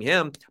drafting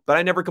him, but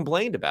I never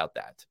complained about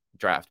that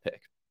draft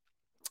pick.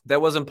 That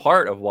wasn't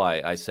part of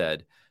why I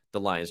said the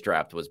Lions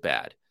draft was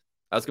bad.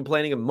 I was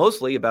complaining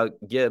mostly about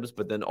Gibbs,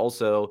 but then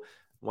also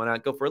why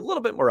not go for a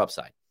little bit more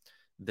upside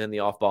than the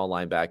off-ball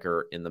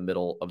linebacker in the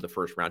middle of the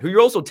first round, who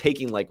you're also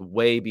taking like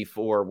way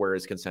before where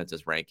his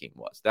consensus ranking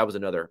was. That was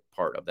another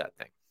part of that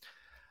thing.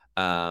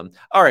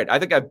 All right, I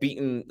think I've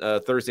beaten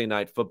Thursday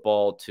Night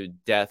Football to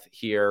death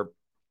here.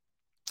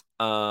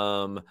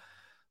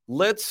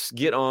 Let's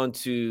get on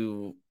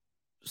to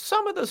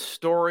some of the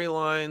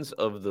storylines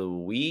of the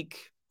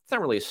week. It's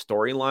not really a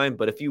storyline,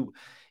 but if you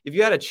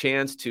had a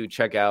chance to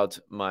check out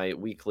my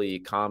weekly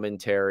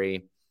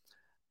commentary,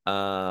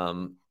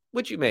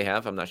 which you may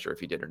have, I'm not sure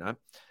if you did or not,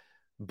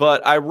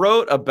 but I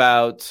wrote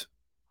about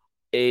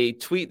a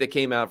tweet that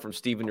came out from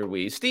Steven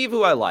Ruiz. Steve,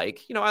 who I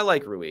like, I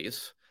like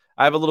Ruiz.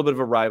 I have a little bit of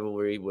a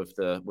rivalry with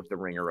the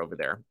Ringer over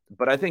there,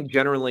 but I think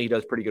generally he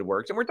does pretty good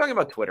work. And we're talking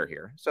about Twitter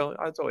here, so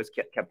it's always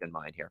kept in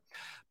mind here.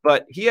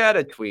 But he had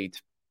a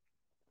tweet.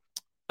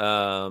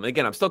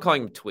 Again, I'm still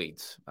calling him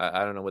tweets.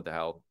 I don't know what the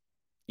hell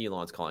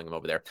Elon's calling him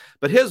over there,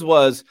 but his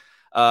was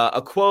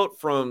a quote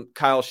from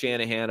Kyle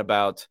Shanahan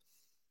about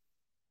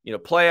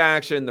play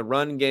action, the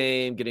run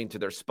game, getting to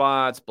their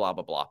spots, blah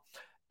blah blah.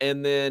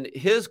 And then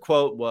his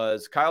quote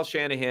was Kyle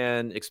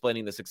Shanahan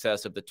explaining the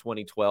success of the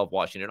 2012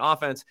 Washington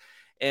offense.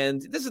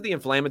 And this is the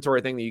inflammatory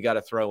thing that you got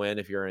to throw in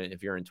if you're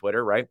in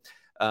Twitter, right?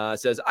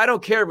 Says, I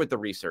don't care what the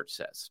research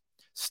says.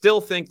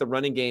 Still think the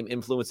running game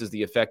influences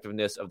the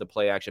effectiveness of the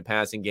play action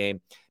passing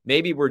game.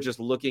 Maybe we're just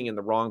looking in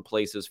the wrong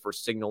places for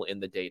signal in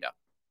the data.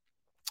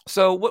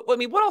 So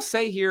what I'll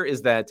say here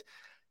is that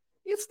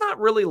it's not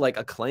really like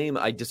a claim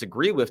I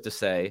disagree with to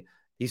say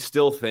he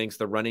still thinks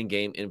the running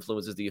game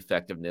influences the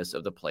effectiveness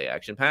of the play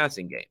action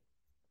passing game.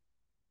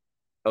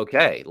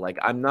 Okay, like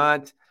I'm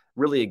not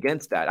really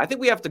against that. I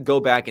think we have to go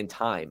back in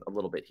time a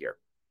little bit here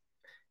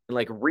and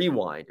like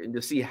rewind and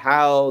to see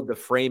how the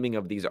framing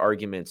of these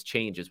arguments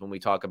changes when we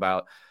talk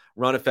about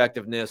run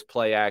effectiveness,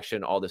 play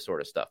action, all this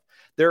sort of stuff.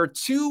 There are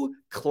two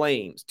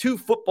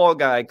football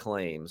guy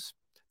claims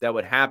that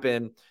would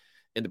happen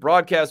in the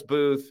broadcast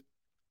booth,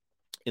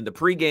 in the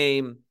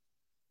pregame,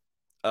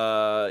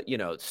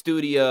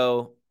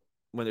 studio,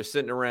 when they're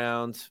sitting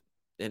around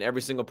and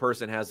every single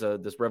person has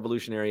this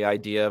revolutionary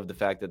idea of the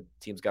fact that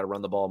teams got to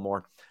run the ball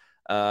more.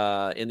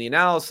 In the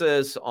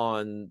analysis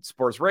on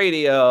sports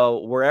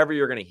radio, wherever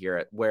you're going to hear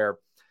it, where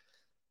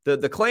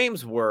the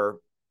claims were,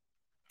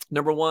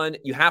 number one,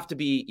 you have to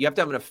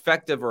have an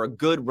effective or a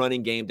good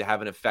running game to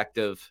have an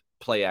effective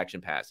play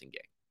action passing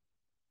game.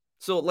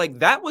 So like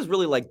that was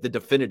really like the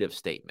definitive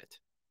statement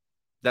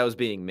that was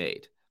being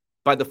made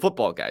by the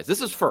football guys.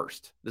 This is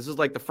first. This is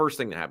like the first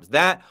thing that happens.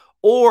 That,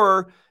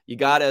 or you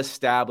got to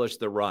establish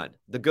the run,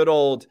 the good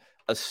old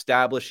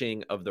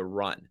establishing of the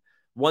run.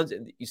 Once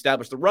you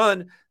establish the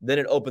run, then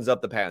it opens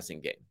up the passing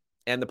game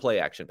and the play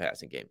action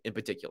passing game in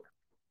particular.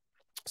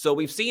 So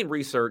we've seen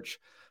research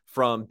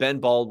from Ben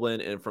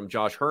Baldwin and from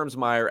Josh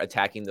Hermsmeyer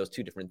attacking those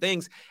two different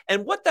things.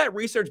 And what that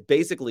research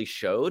basically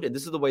showed, and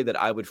this is the way that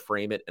I would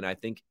frame it, and I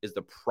think is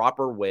the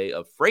proper way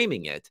of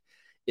framing it,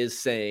 is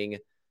saying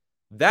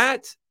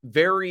that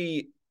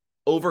very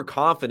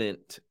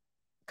overconfident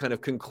kind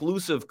of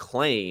conclusive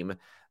claim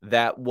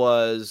that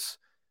was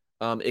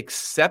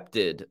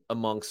accepted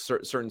amongst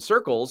certain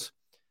circles,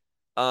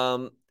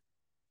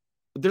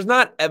 there's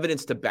not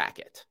evidence to back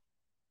it.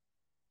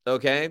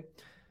 Okay.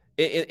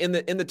 In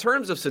the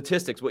terms of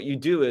statistics, what you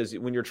do is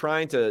when you're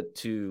trying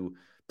to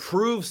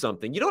prove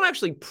something, you don't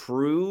actually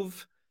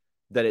prove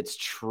that it's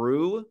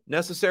true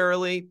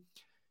necessarily.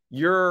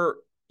 You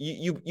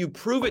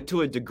prove it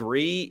to a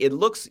degree.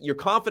 You're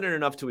confident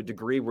enough to a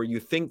degree where you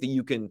think that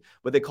you can,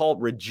 what they call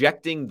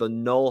rejecting the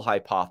null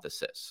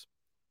hypothesis.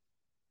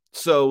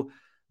 So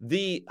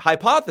the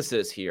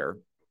hypothesis here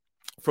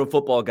from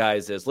football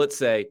guys is, let's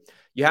say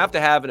you have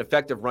to have an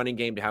effective running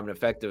game to have an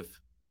effective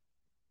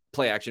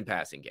play action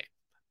passing game.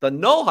 The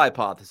null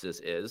hypothesis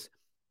is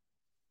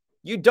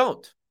you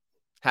don't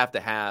have to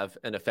have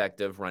an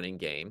effective running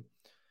game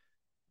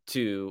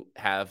to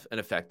have an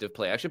effective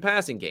play action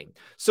passing game.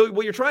 So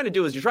what you're trying to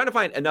do is you're trying to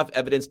find enough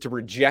evidence to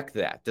reject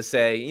that, to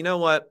say, you know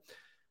what,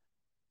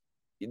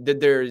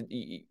 we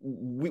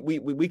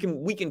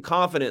can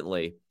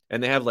confidently,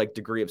 and they have like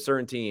degree of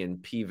certainty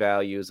and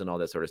p-values and all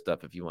that sort of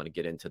stuff if you want to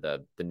get into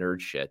the nerd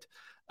shit,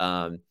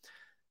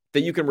 that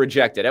you can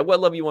reject it. At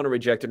what level you want to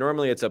reject it?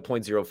 Normally it's a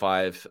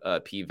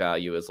 0.05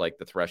 p-value is like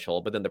the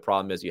threshold, but then the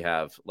problem is you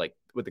have like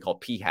what they call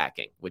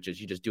p-hacking, which is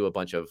you just do a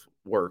bunch of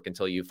work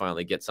until you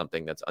finally get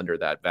something that's under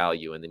that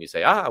value, and then you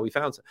say, we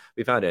found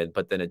it,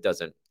 but then it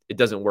doesn't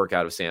work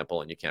out of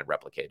sample and you can't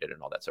replicate it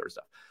and all that sort of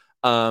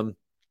stuff.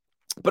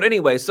 But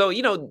anyway, so,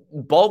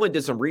 Baldwin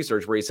did some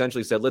research where he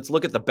essentially said, let's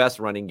look at the best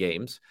running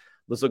games.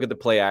 Let's look at the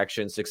play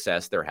action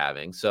success they're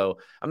having. So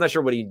I'm not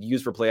sure what he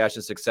used for play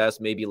action success,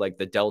 maybe like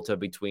the delta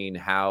between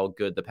how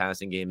good the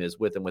passing game is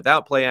with and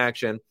without play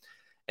action.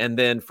 And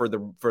then for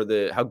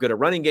the how good a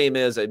running game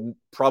is, it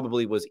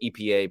probably was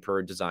EPA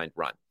per designed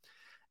run.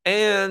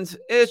 And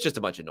it's just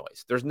a bunch of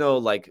noise. There's no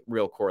like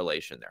real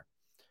correlation there.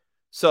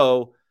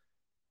 So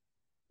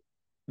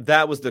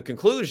that was the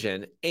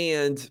conclusion.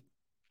 And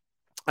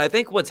I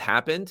think what's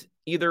happened,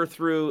 either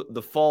through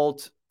the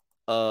fault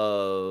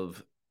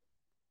of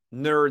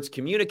nerds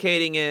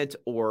communicating it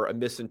or a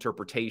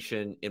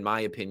misinterpretation, in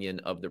my opinion,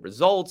 of the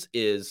results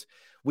is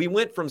we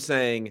went from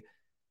saying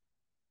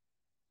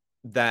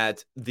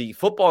that the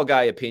football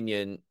guy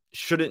opinion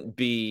shouldn't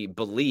be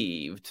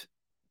believed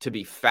to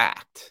be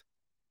fact.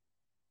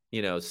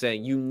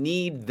 Saying you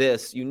need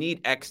this, you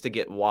need X to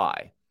get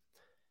Y,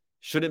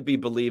 shouldn't be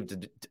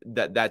believed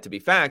that to be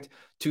fact,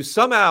 to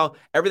somehow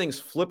everything's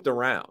flipped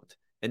around.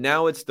 And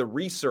now it's the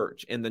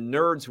research and the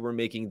nerds who are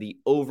making the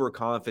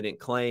overconfident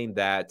claim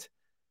that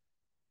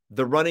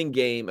the running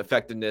game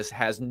effectiveness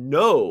has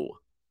no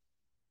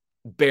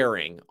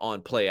bearing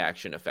on play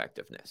action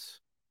effectiveness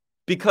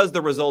because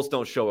the results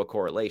don't show a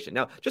correlation.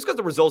 Now, just because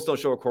the results don't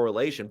show a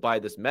correlation by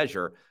this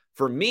measure,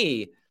 for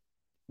me,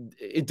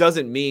 it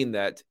doesn't mean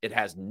that it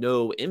has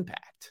no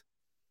impact.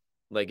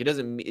 Like, it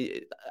doesn't,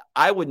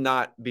 I would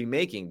not be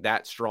making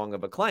that strong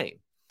of a claim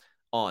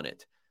on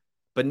it.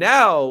 But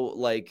now,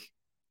 like,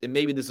 and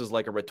maybe this is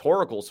like a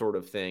rhetorical sort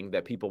of thing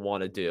that people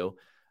want to do,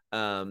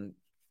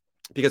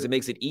 because it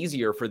makes it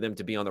easier for them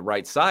to be on the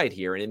right side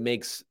here. And it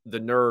makes the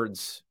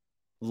nerds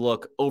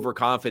look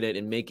overconfident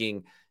in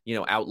making,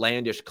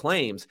 outlandish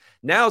claims.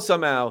 Now,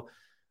 somehow,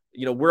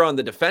 we're on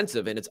the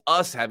defensive and it's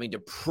us having to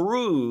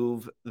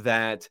prove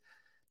that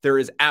there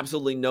is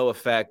absolutely no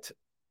effect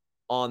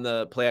on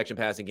the play action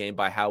passing game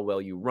by how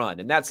well you run.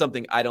 And that's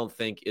something I don't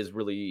think is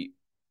really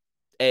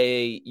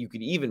A, you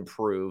could even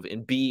prove,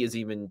 and B, is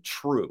even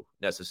true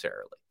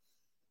necessarily.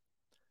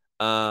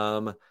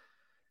 And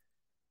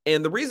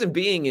the reason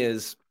being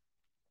is,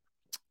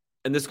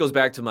 and this goes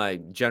back to my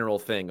general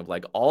thing of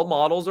like, all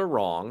models are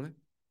wrong,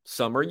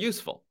 some are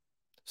useful.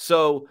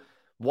 So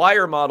why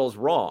are models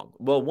wrong?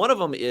 Well, one of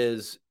them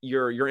is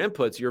your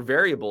inputs, your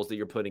variables that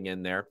you're putting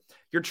in there.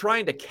 You're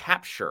trying to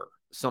capture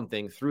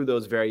something through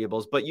those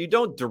variables, but you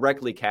don't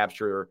directly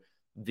capture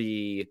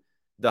the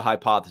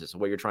hypothesis,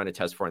 what you're trying to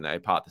test for in the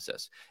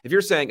hypothesis. If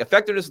you're saying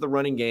effectiveness of the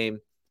running game,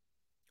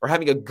 or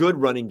having a good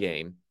running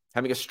game,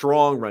 having a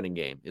strong running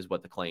game is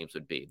what the claims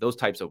would be, those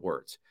types of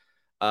words.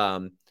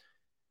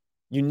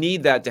 You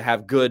need that to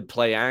have good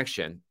play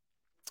action.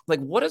 Like,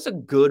 what does a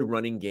good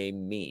running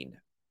game mean?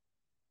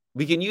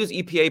 We can use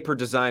EPA per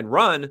design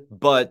run,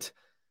 but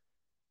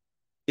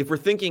if we're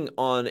thinking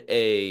on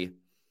a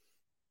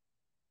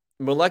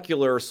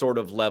molecular sort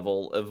of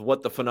level of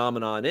what the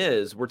phenomenon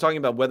is, we're talking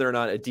about whether or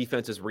not a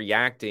defense is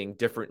reacting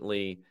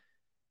differently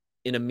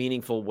in a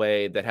meaningful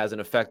way that has an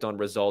effect on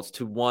results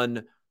to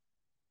one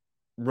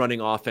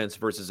running offense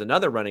versus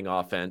another running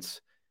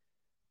offense.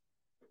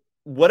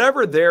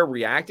 Whatever they're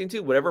reacting to,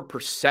 whatever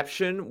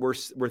perception we're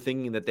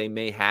thinking that they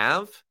may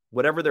have,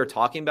 whatever they're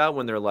talking about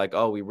when they're like,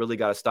 oh, we really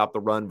got to stop the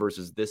run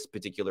versus this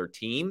particular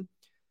team.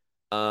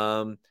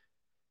 How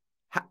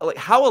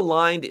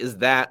aligned is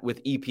that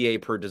with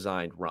EPA per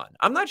designed run?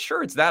 I'm not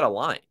sure it's that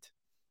aligned.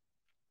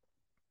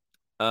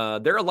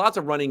 There are lots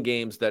of running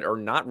games that are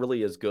not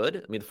really as good.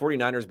 I mean, the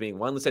 49ers being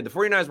one. Let's say the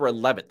 49ers were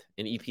 11th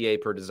in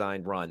EPA per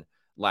designed run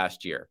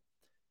last year.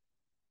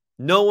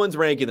 No one's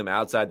ranking them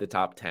outside the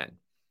top 10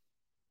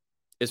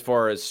 as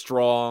far as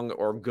strong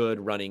or good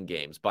running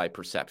games by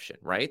perception,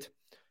 right?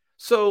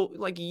 So,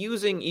 like,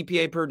 using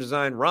EPA per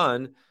design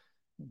run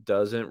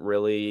doesn't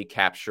really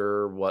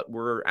capture what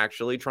we're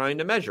actually trying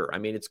to measure. I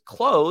mean, it's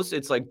close.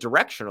 It's like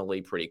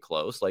directionally pretty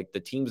close. Like, the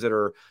teams that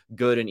are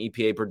good in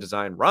EPA per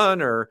design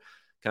run are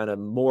kind of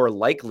more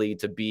likely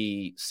to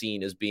be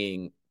seen as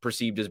being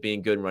perceived as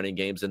being good running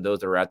games than those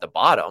that are at the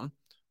bottom.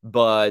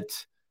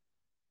 But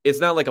it's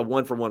not like a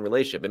one-for-one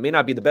relationship. It may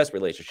not be the best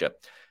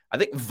relationship. I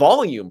think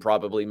volume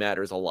probably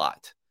matters a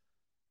lot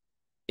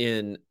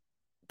in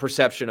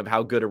perception of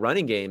how good a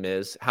running game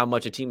is, how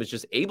much a team is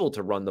just able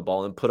to run the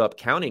ball and put up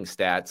counting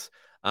stats.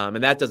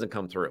 And that doesn't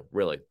come through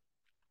really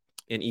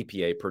in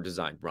EPA per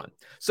design run.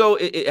 So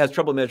it has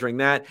trouble measuring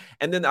that.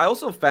 And then I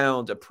also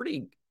found a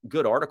pretty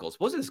good article.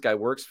 Suppose this guy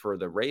works for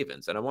the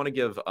Ravens. And I want to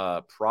give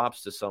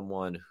props to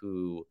someone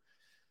who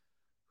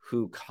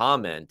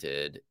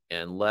commented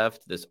and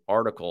left this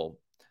article.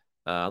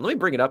 Let me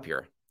bring it up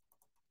here.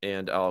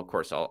 And I'll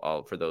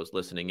for those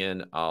listening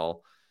in,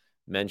 I'll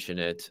mention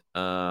it.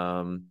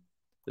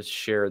 Let's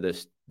share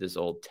this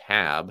old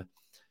tab.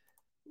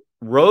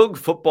 Rogue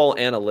Football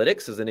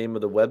Analytics is the name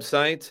of the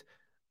website.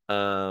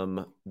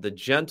 The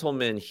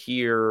gentleman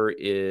here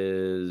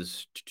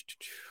is,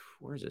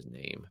 where's his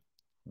name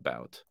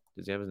about?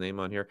 Does he have his name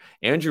on here?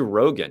 Andrew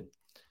Rogan.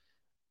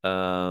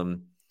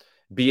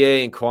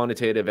 BA in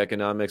Quantitative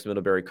Economics,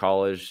 Middlebury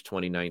College,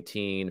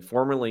 2019,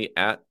 formerly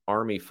at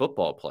Army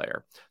football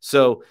player.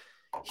 So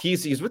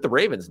he's with the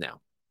Ravens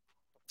now.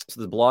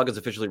 So the blog is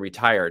officially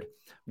retired,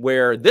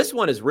 where this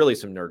one is really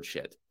some nerd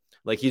shit.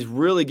 Like, he's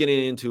really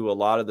getting into a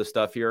lot of the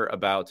stuff here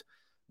about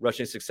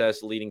rushing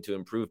success leading to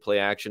improved play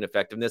action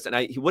effectiveness.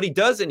 And what he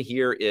does in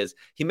here is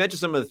he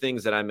mentions some of the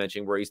things that I'm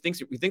mentioning where he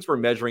thinks we're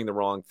measuring the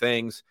wrong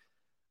things.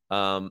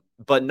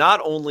 But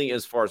not only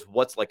as far as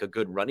what's like a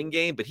good running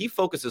game, but he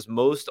focuses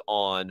most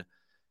on,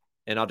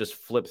 and I'll just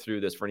flip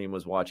through this for anyone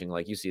who's watching.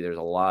 Like, you see, there's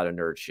a lot of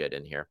nerd shit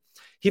in here.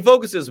 He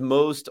focuses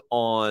most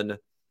on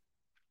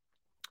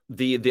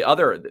the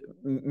other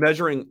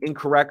measuring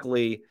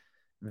incorrectly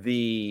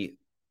the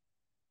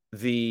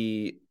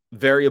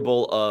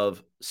variable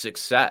of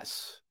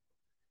success.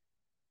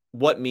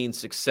 What means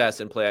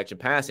success in play action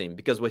passing?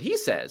 Because what he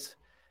says,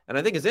 and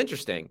I think is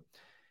interesting,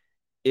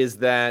 is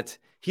that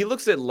he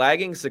looks at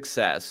lagging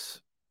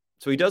success.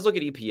 So he does look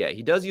at EPA.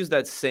 He does use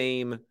that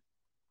same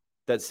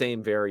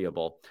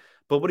variable.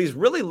 But what he's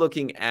really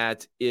looking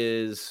at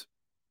is,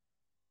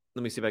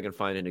 let me see if I can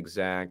find an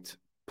exact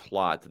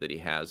plot that he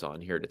has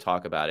on here to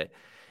talk about it,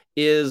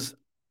 is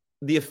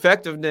the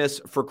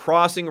effectiveness for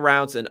crossing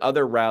routes and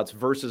other routes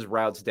versus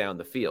routes down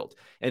the field.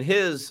 And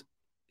his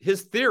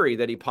theory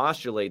that he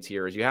postulates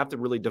here is you have to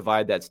really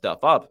divide that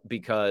stuff up,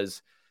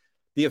 because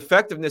the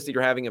effectiveness that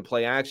you're having in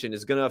play action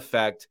is going to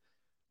affect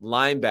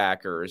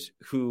linebackers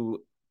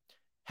who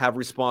have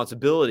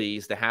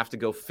responsibilities to have to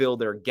go fill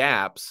their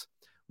gaps,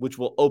 which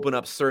will open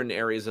up certain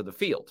areas of the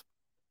field.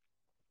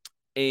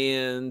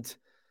 And,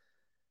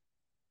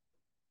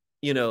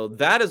 you know,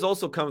 that has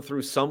also come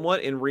through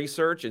somewhat in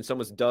research, and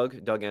someone's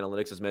Doug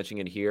Analytics is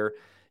mentioning it here,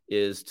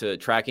 is to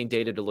tracking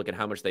data to look at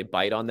how much they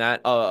bite on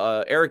that.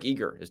 Eric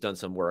Eager has done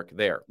some work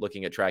there,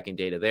 looking at tracking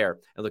data there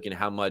and looking at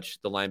how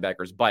much the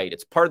linebackers bite.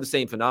 It's part of the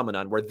same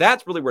phenomenon where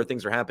that's really where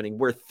things are happening,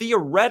 where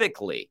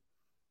theoretically,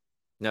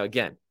 now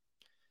again,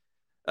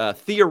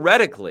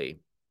 theoretically,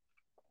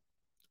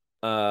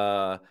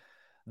 the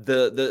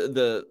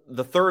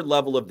third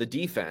level of the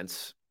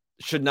defense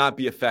should not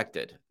be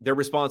affected. Their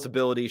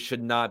responsibility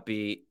should not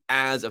be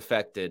as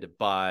affected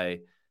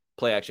by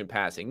play action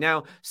passing.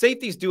 Now,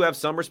 safeties do have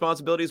some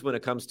responsibilities when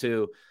it comes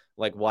to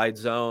like wide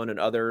zone and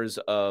others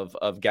of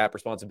gap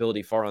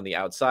responsibility far on the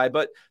outside.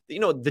 But, you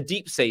know, the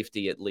deep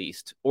safety at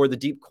least, or the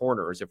deep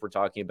corners, if we're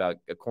talking about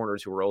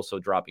corners who are also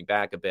dropping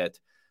back a bit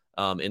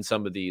in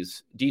some of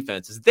these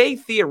defenses, they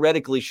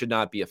theoretically should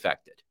not be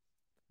affected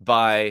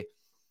by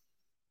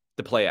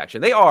the play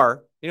action. They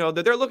are, you know,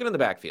 they're looking in the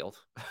backfield.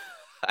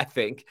 I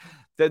think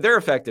that they're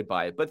affected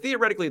by it, but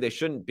theoretically they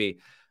shouldn't be.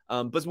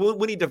 But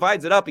when he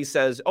divides it up, he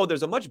says, oh,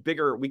 there's a much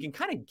bigger, we can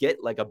kind of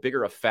get like a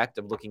bigger effect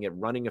of looking at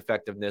running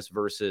effectiveness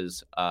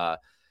versus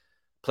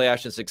play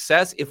action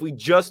success if we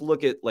just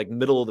look at like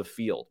middle of the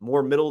field,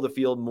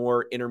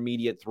 more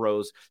intermediate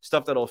throws,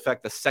 stuff that'll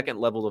affect the second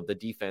level of the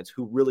defense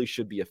who really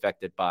should be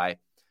affected by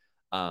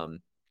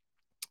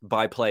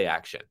play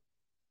action.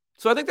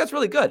 So I think that's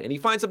really good. And he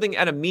finds something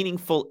at a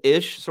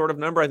meaningful-ish sort of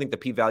number. I think the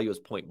p-value is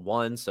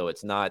 0.1, so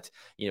it's not,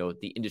 you know,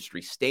 the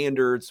industry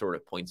standard sort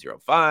of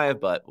 0.05,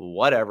 but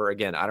whatever.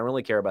 Again, I don't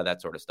really care about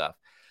that sort of stuff.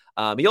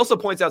 He also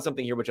points out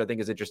something here, which I think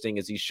is interesting,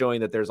 is he's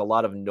showing that there's a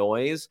lot of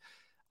noise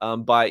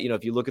by, you know,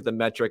 if you look at the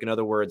metric, in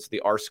other words, the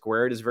R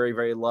squared is very,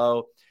 very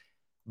low,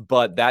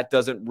 but that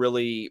doesn't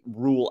really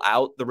rule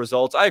out the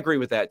results. I agree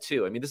with that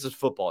too. I mean, this is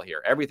football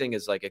here. Everything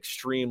is like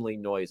extremely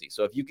noisy.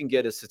 So if you can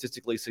get a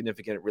statistically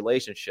significant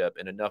relationship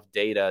and enough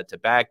data to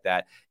back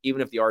that,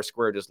 even if the R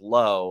squared is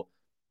low,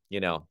 you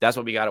know, that's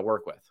what we got to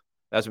work with.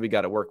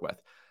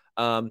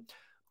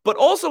 But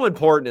also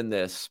important in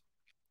this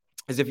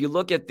is if you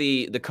look at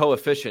the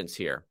coefficients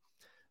here,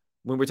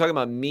 when we're talking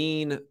about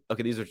mean,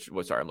 okay, these are,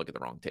 well, sorry, I'm looking at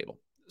the wrong table.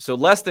 So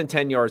less than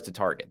 10 yards to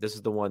target. This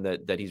is the one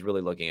that he's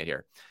really looking at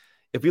here.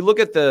 If we look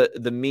at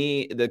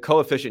the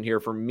coefficient here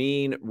for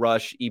mean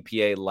rush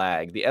EPA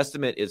lag, the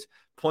estimate is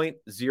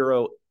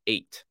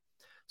 0.08.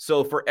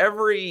 So for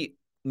every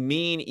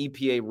mean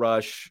EPA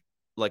rush,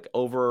 like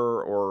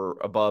over or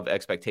above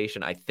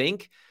expectation, I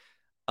think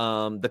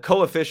the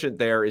coefficient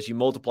there is you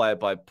multiply it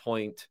by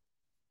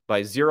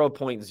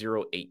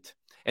 0.08.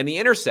 And the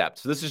intercept,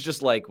 so this is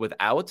just like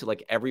without,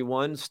 like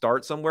everyone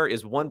start somewhere,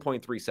 is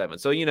 1.37.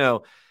 So, you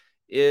know,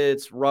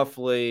 it's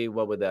roughly,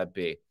 what would that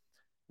be?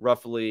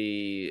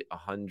 Roughly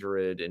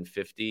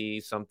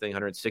 150 something,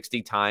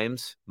 160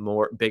 times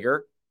more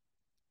bigger.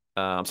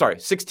 I'm sorry,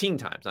 16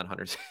 times, not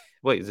 100.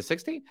 Wait, is it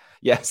 16?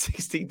 Yeah,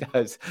 16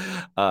 times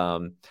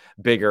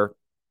bigger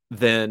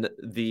than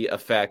the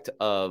effect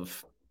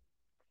of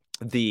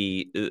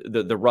the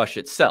rush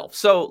itself.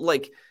 So,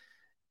 like,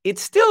 it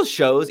still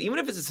shows, even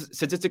if it's a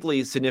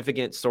statistically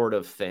significant sort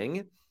of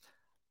thing,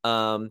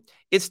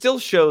 it still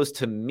shows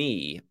to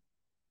me.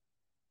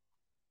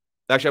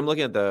 Actually,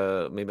 maybe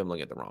I'm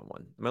looking at the wrong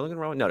one. Am I looking at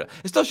the wrong one? No.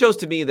 It still shows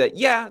to me that,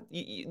 yeah,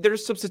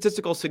 there's some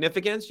statistical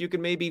significance. You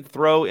can maybe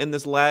throw in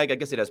this lag. I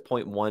guess it has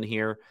 0.1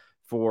 here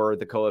for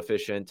the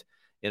coefficient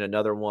in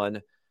another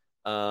one.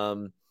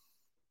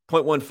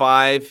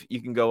 0.15,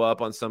 you can go up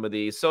on some of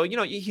these. So, you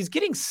know, he's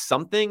getting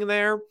something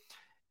there,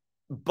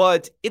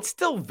 but it's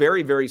still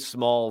very, very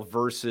small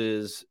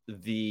versus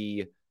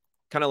the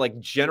kind of like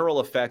general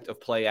effect of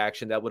play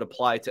action that would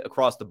apply to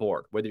across the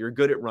board, whether you're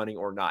good at running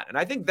or not. And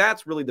I think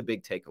that's really the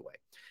big takeaway.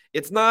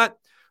 It's not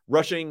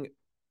rushing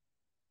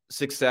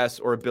success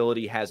or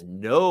ability has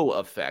no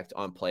effect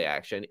on play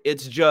action.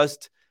 It's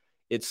just,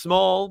 it's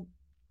small,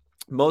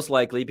 most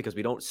likely because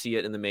we don't see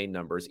it in the main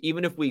numbers.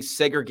 Even if we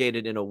segregate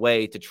it in a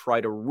way to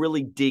try to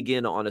really dig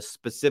in on a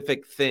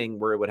specific thing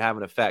where it would have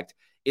an effect,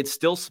 it's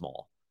still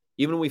small.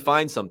 Even when we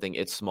find something,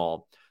 it's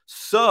small.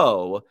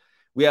 So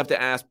we have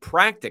to ask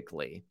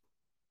practically,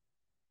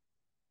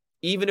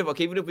 even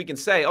if we can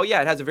say, oh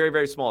yeah, it has a very,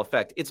 very small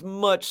effect, it's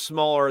much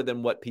smaller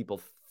than what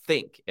people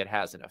think it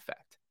has an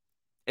effect.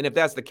 And if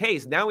that's the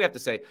case, now we have to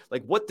say,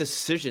 like, what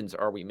decisions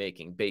are we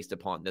making based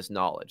upon this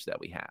knowledge that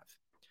we have?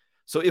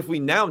 So if we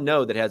now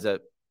know that it has a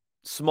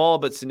small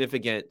but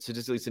significant,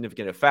 statistically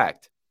significant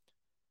effect,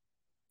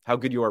 how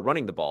good you are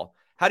running the ball,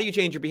 how do you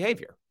change your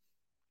behavior?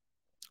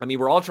 I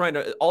mean,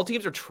 all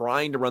teams are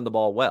trying to run the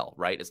ball well,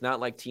 right? It's not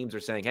like teams are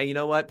saying, hey, you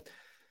know what?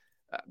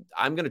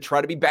 I'm going to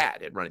try to be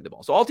bad at running the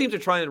ball. So all teams are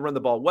trying to run the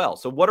ball well.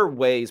 So what are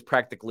ways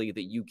practically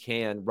that you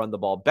can run the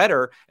ball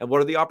better? And what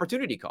are the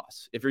opportunity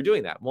costs if you're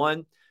doing that?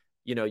 One,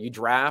 you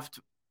draft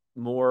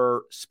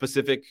more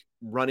specific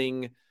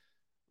running,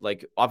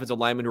 like offensive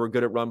linemen who are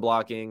good at run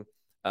blocking,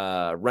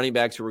 running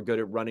backs who are good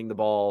at running the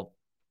ball.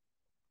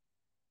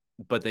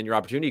 But then your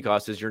opportunity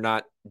cost is you're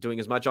not doing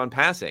as much on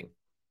passing.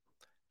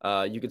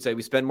 You could say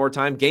we spend more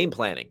time game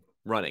planning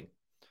running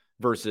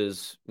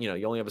versus, you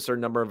only have a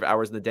certain number of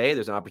hours in the day.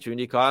 There's an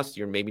opportunity cost.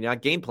 You're maybe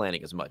not game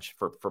planning as much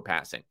for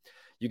passing.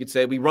 You could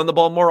say we run the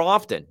ball more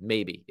often,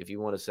 maybe, if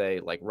you want to say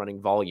like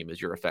running volume is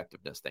your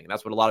effectiveness thing. And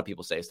that's what a lot of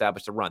people say,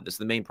 establish the run. This is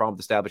the main problem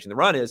with establishing the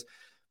run is,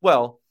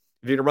 well,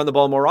 if you're going to run the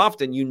ball more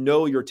often,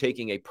 you're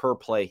taking a per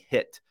play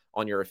hit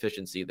on your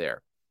efficiency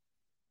there.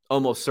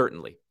 Almost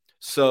certainly.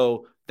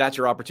 So that's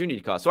your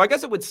opportunity cost. So I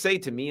guess it would say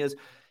to me is,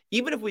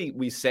 even if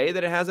we say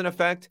that it has an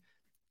effect,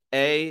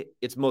 A,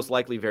 it's most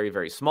likely very,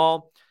 very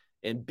small.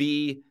 And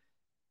B,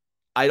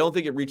 I don't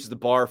think it reaches the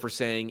bar for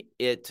saying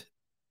it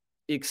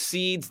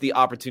exceeds the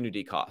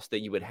opportunity cost that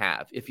you would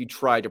have if you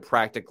try to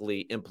practically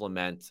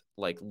implement,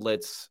 like,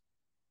 let's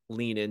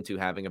lean into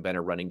having a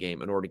better running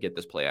game in order to get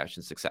this play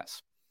action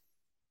success.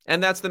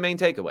 And that's the main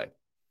takeaway.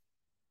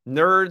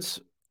 Nerds,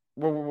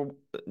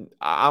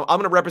 I'm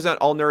going to represent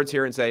all nerds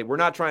here and say, we're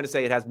not trying to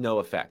say it has no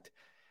effect.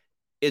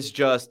 It's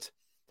just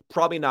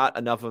probably not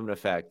enough of an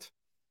effect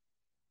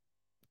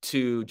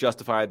to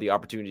justify the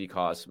opportunity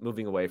cost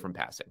moving away from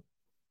passing.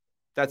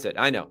 That's it.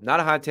 I know. Not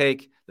a hot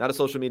take, not a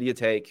social media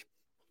take,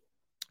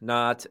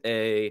 not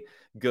a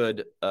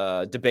good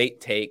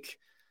debate take.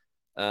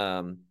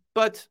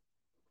 But,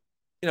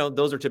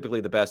 those are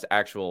typically the best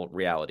actual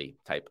reality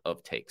type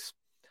of takes.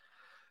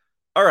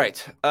 All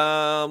right.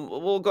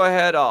 We'll go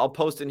ahead. I'll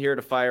post in here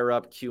to fire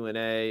up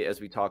Q&A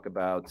as we talk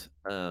about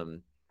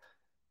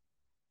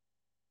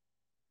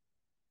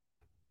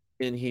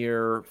in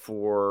here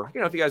for,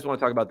 if you guys want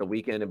to talk about the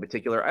weekend in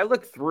particular. I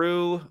looked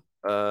through,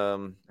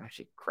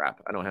 actually,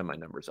 crap, I don't have my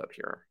numbers up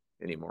here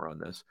anymore on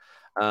this.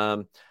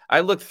 I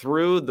looked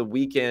through the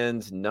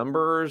weekend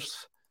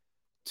numbers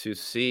to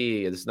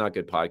see, this is not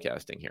good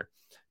podcasting here,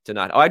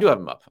 I do have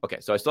them up. Okay,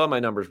 so I still have my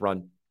numbers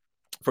run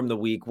from the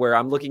week where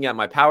I'm looking at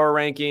my power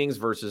rankings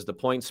versus the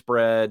point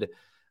spread,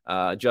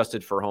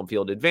 adjusted for home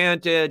field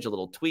advantage, a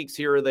little tweaks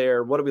here or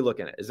there. What are we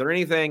looking at? Is there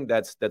anything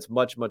that's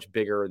much, much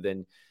bigger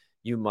than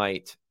you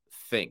might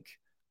think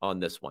on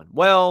this one?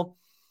 Well,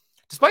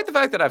 despite the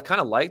fact that I've kind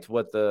of liked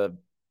what the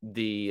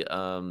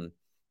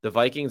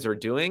Vikings are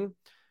doing,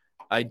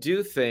 I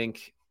do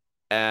think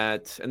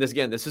and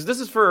this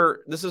is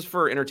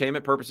for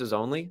entertainment purposes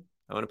only.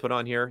 I want to put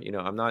on here,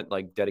 I'm not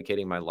like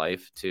dedicating my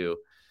life to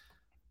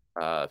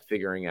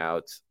figuring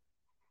out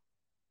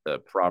the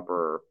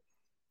proper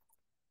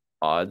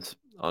odds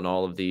on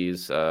all of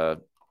these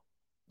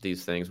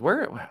things.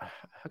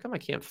 How come I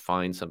can't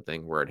find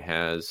something where it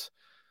has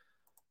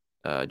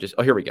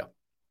here we go.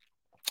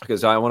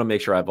 Because I want to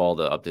make sure I have all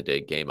the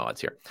up-to-date game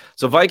odds here.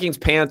 So Vikings,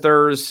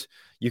 Panthers,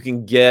 you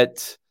can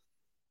get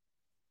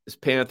this.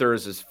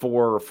 Panthers is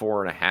 4 or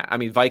 4.5. I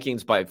mean,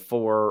 Vikings by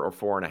 4 or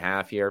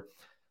 4.5 here.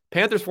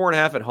 Panthers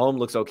 4.5 at home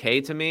looks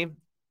okay to me.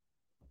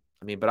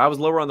 I mean, but I was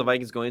lower on the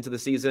Vikings going into the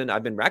season.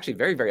 I've been actually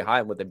very, very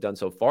high on what they've done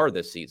so far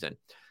this season.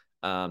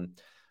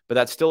 But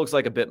that still looks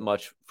like a bit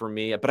much for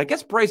me. But I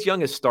guess Bryce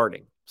Young is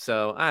starting.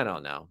 So I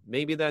don't know.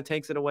 Maybe that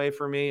takes it away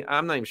from me.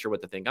 I'm not even sure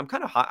what to think. I'm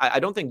kind of high. I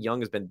don't think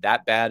Young has been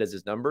that bad as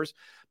his numbers,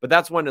 but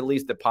that's one at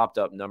least that popped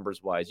up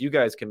numbers wise. You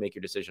guys can make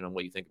your decision on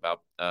what you think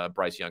about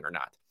Bryce Young or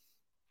not.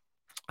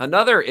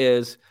 Another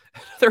is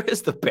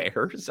the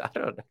Bears. I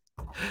don't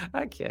know.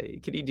 Okay.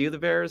 Can you do the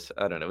Bears?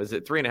 I don't know. Is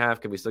it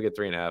 3.5? Can we still get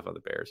 3.5 on the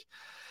Bears?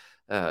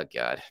 Oh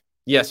God.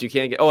 Yes, you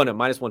can get, no,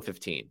 minus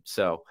 115.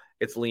 So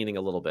it's leaning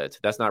a little bit.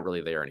 That's not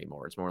really there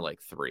anymore. It's more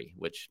like 3,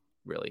 which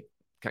really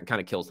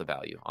kind of kills the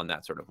value on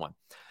that sort of one.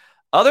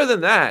 Other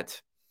than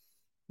that,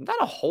 not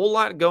a whole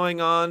lot going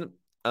on.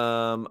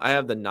 I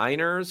have the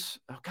Niners.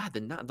 Oh God,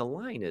 the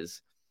line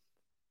is.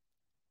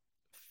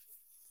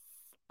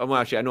 Oh,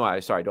 well, actually, I know.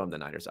 Sorry, I don't have the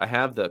Niners. I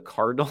have the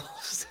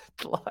Cardinals.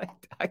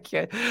 I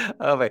can't.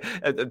 Oh my.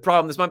 The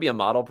problem. This might be a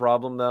model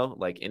problem though.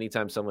 Like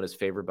anytime someone is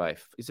favored by,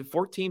 is it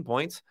 14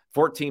 points?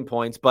 14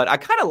 points. But I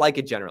kind of like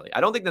it generally.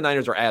 I don't think the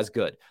Niners are as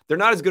good. They're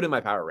not as good in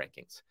my power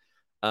rankings.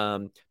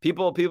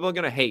 People are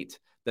gonna hate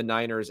the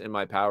Niners in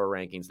my power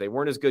rankings. They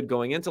weren't as good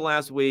going into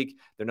last week.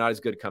 They're not as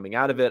good coming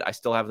out of it. I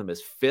still have them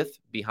as 5th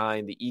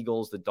behind the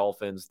Eagles, the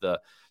Dolphins, the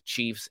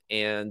Chiefs,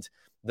 and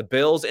the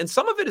Bills. And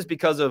some of it is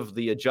because of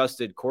the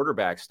adjusted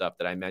quarterback stuff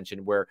that I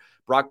mentioned, where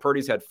Brock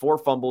Purdy's had 4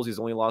 fumbles. He's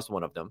only lost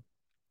one of them.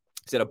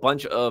 He's had a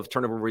bunch of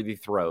turnover-worthy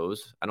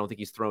throws. I don't think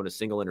he's thrown a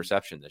single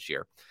interception this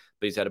year,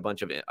 but he's had a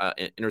bunch of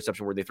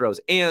interception-worthy throws.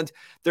 And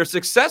their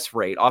success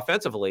rate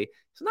offensively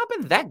has not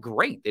been that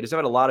great. They just have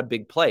had a lot of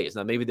big plays.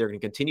 Now, maybe they're going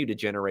to continue to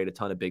generate a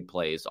ton of big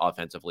plays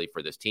offensively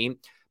for this team,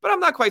 but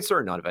I'm not quite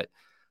certain of it.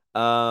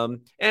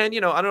 And,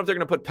 you know, I don't know if they're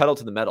going to put pedal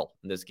to the metal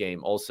in this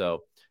game also.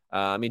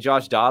 I mean,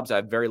 Josh Dobbs, I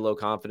have very low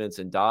confidence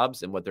in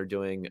Dobbs and what they're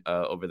doing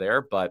over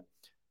there, but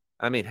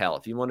I mean, hell,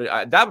 if you wanted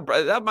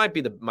that might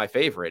be my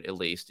favorite, at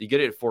least. You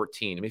get it at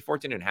 14. I mean,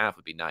 14.5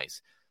 would be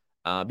nice.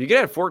 You get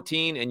it at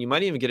 14, and you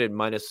might even get it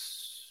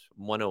minus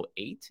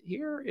 108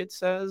 here, it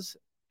says,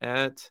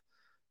 at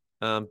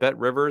Bet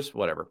Rivers,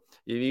 whatever.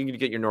 You can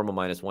get your normal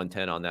minus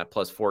 110 on that,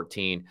 plus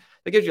 14.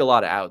 That gives you a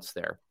lot of outs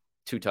there.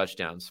 2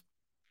 touchdowns.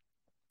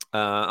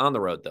 On the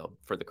road, though,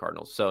 for the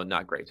Cardinals. So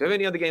not great. So if you have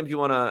any other games you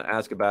want to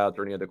ask about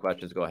or any other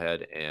questions, go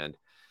ahead and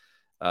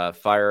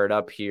fire it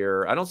up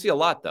here. I don't see a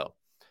lot, though.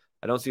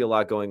 I don't see a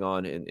lot going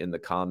on in the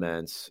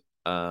comments.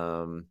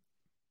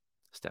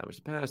 Establish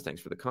the pass. Thanks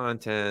for the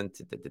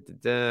content.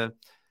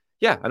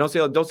 Yeah, I don't see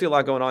a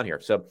lot going on here.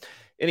 So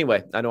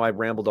anyway, I know I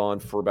rambled on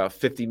for about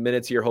 50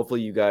 minutes here. Hopefully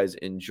you guys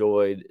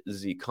enjoyed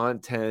the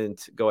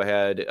content. Go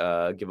ahead,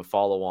 give a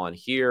follow on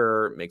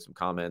here, make some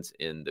comments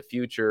in the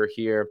future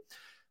here.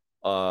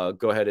 Go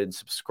ahead and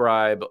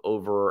subscribe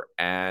over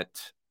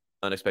at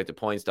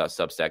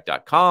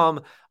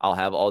unexpectedpoints.substack.com. I'll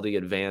have all the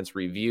advanced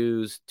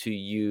reviews to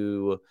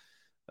you.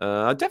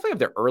 Definitely have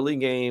the early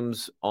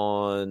games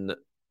on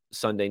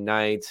Sunday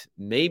night,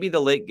 maybe the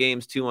late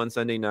games too on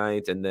Sunday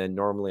night. And then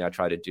normally I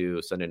try to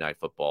do Sunday Night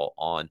Football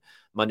on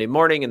Monday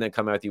morning and then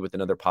come at you with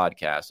another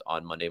podcast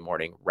on Monday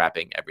morning,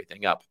 wrapping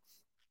everything up.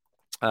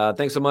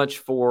 Thanks so much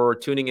for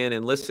tuning in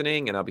and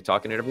listening, and I'll be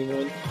talking to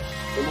everyone.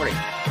 Good morning.